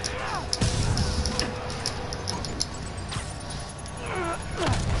day.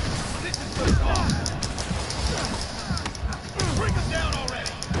 This is the call. Bring him down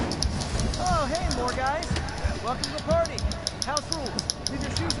already. Oh, hey, more guys. Welcome to the party. House rules. Leave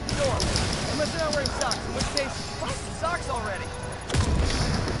your shoes at the door. Unless you're not wearing socks. In which case, buy some socks already.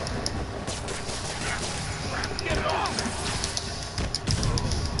 Get off!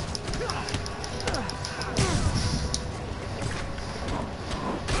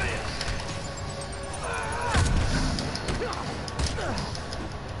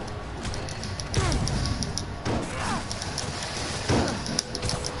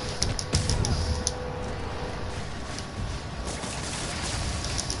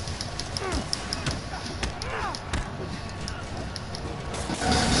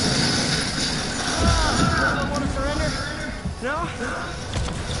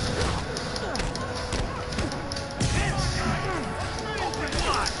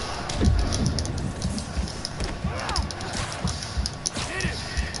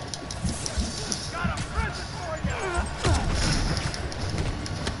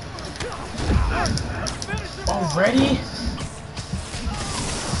 Freddy?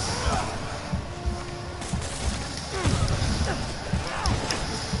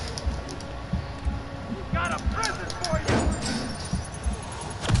 Got a present for you!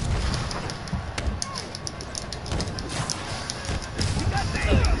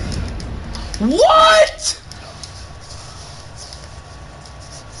 What?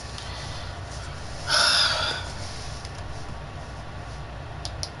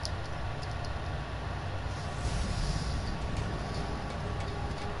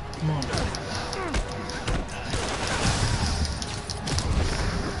 Come on.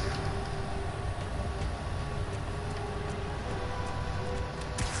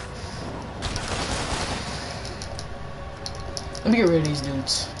 Let me get rid of these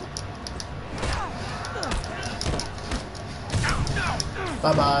dudes.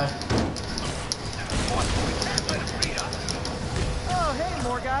 Bye-bye. Oh, hey,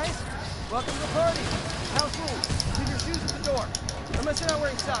 more guys. Welcome to the party. House rules. Leave your shoes at the door. Unless you're not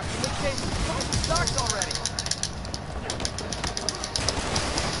wearing socks. In which case, come with some socks already.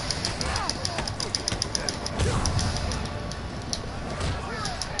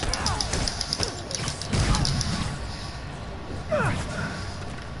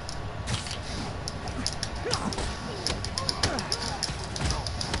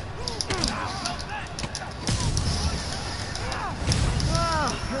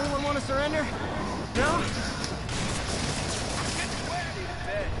 Anyone want to surrender? No?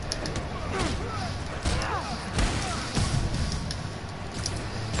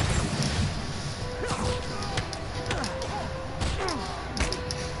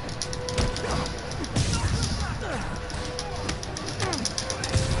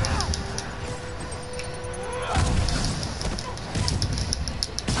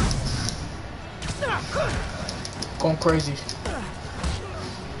 Going crazy.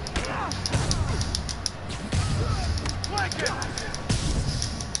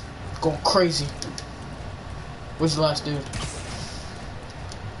 Going crazy. Where's the last dude?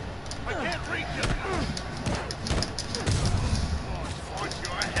 I can't reach you. Watch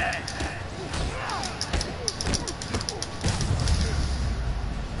your head.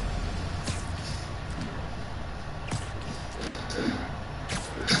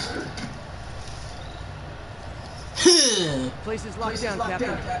 Place is locked down,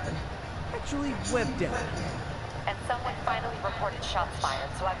 Captain. Actually, webbed down. And someone finally reported shots fired,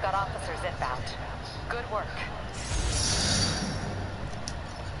 so I've got officers inbound. Good work.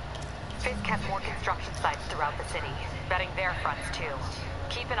 Fisk has more construction sites throughout the city, vetting their fronts too.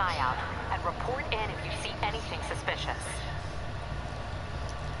 Keep an eye out, and report in if you see anything suspicious.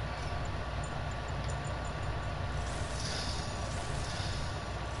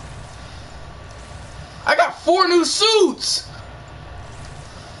 I got 4 new suits!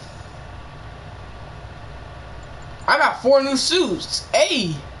 I got 4 new suits.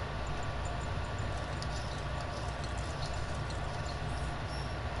 Hey!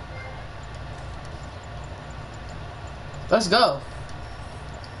 Let's go.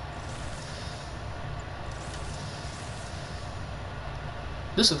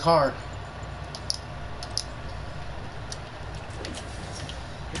 This is hard.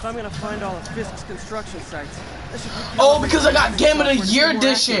 If I'm gonna find all of Fisk's construction sites, I should Oh, because I got Game of the Year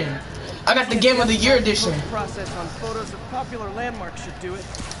edition. I got the Game of the Year edition. Process on photos of popular landmarks should do it,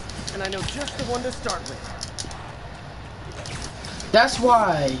 and I know just the one to start with. That's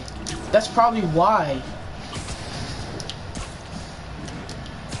why. That's probably why.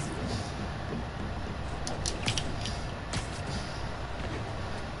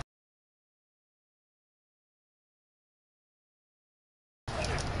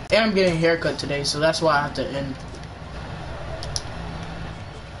 And I'm getting a haircut today, so that's why I have to end.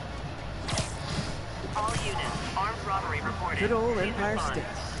 All units, armed robbery reported. Good old Empire State.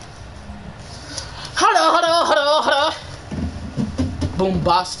 Hello.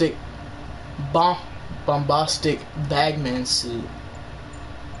 Bombastic Bagman suit.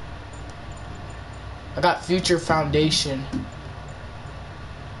 I got Future Foundation.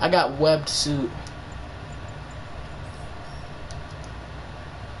 I got webbed suit.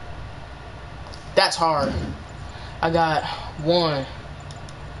 That's hard. I got 1,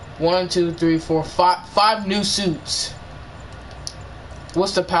 2, 3, 4, 5 new suits.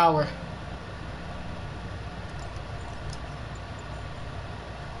 What's the power?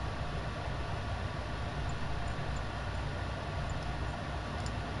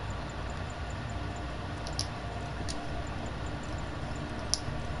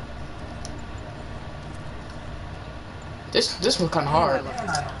 This was kind of hard.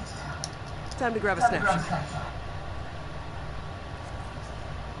 Time to grab a snapshot.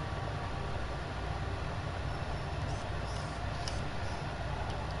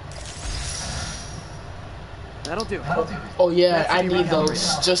 That'll do. Oh yeah, That's to I be need those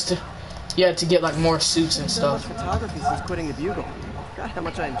recalibrated. just to, yeah, to get like more suits and Done much stuff. photography since quitting the Bugle. God, how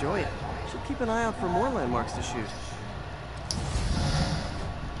much I enjoy it. Should keep an eye out for more landmarks to shoot.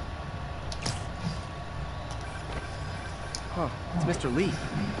 Huh, it's Mr. Lee.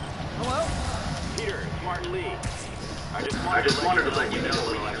 Hello? Peter, it's Martin Lee. I just wanted to let you know a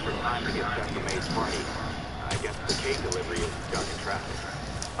little extra time to get set for May's party. I guess the cake delivery is stuck in traffic.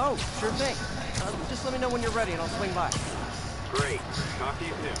 Oh, sure thing. Just let me know when you're ready and I'll swing by. Great. Talk to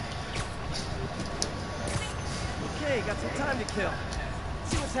you soon. Okay, got some time to kill.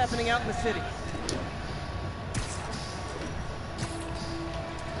 See what's happening out in the city.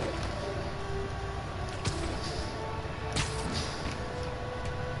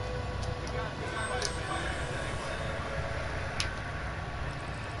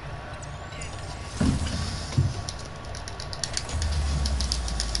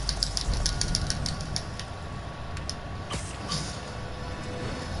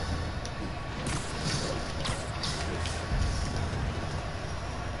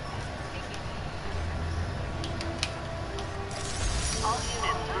 All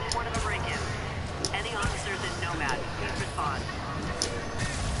units, report of a break-in. Any officers in Nomad, please respond.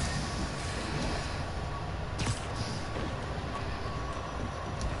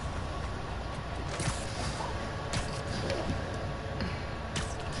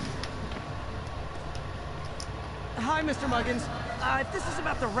 Hi, Mr. Muggins. If this is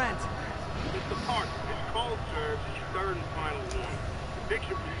about the rent. Mr. Parker, this cold serve is your third and final warning.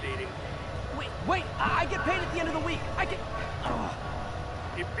 Eviction proceedings. Wait, I get paid at the end of the week. I get...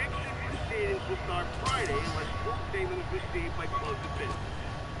 Eviction proceedings will start Friday unless full payment is received by close of business.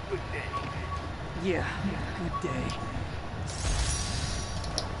 Good day. Yeah, good day.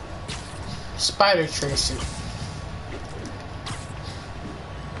 Spider Tracer.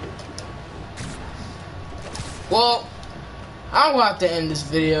 Well, I'm gonna have to end this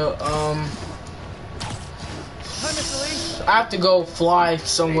video. Hi, Mr. Lee. I have to go fly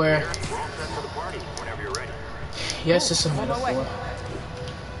somewhere. We're all set for the party whenever you're ready. Yes, it's a On my way. metaphor.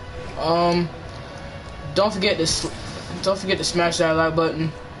 Don't forget to smash that like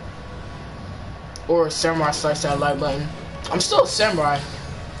button, or Samurai slice that like button. I'm still a samurai.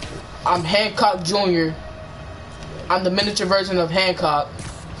 I'm Hancock Jr. I'm the miniature version of Hancock,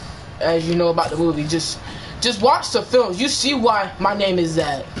 as you know about the movie. Just watch the films. You see why my name is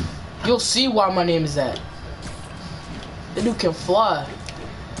that. You'll see why my name is that. The dude can fly,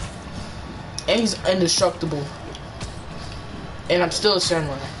 and he's indestructible. And I'm still a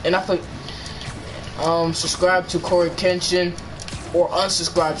samurai. And I put subscribe to Corey Kenshin, or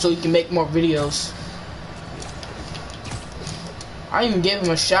unsubscribe so you can make more videos. I even gave him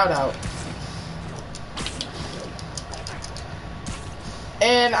a shout out.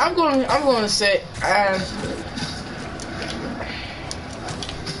 And I'm going to say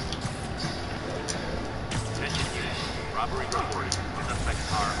Attention units. Robbery reported.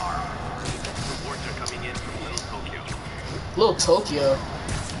 Suspects are armed. Reports are coming in from Little Tokyo. Little Tokyo.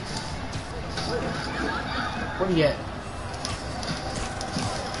 Where you at?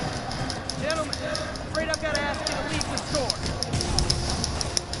 Gentlemen, afraid I've got to ask you to leave the store.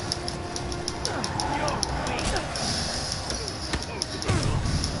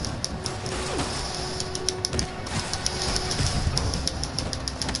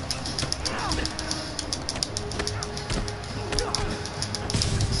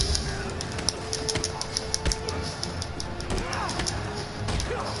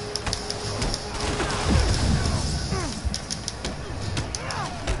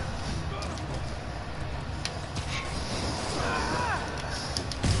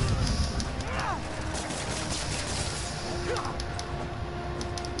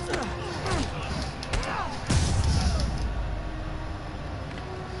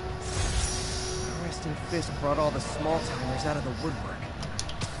 Resting Fist brought all the small-timers out of the woodwork.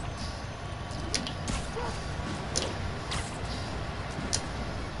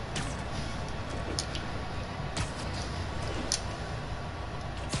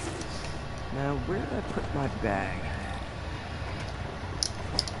 Now, where did I put my bag?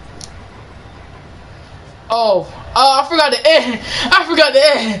 Oh, I forgot to end.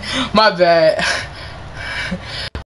 My bad.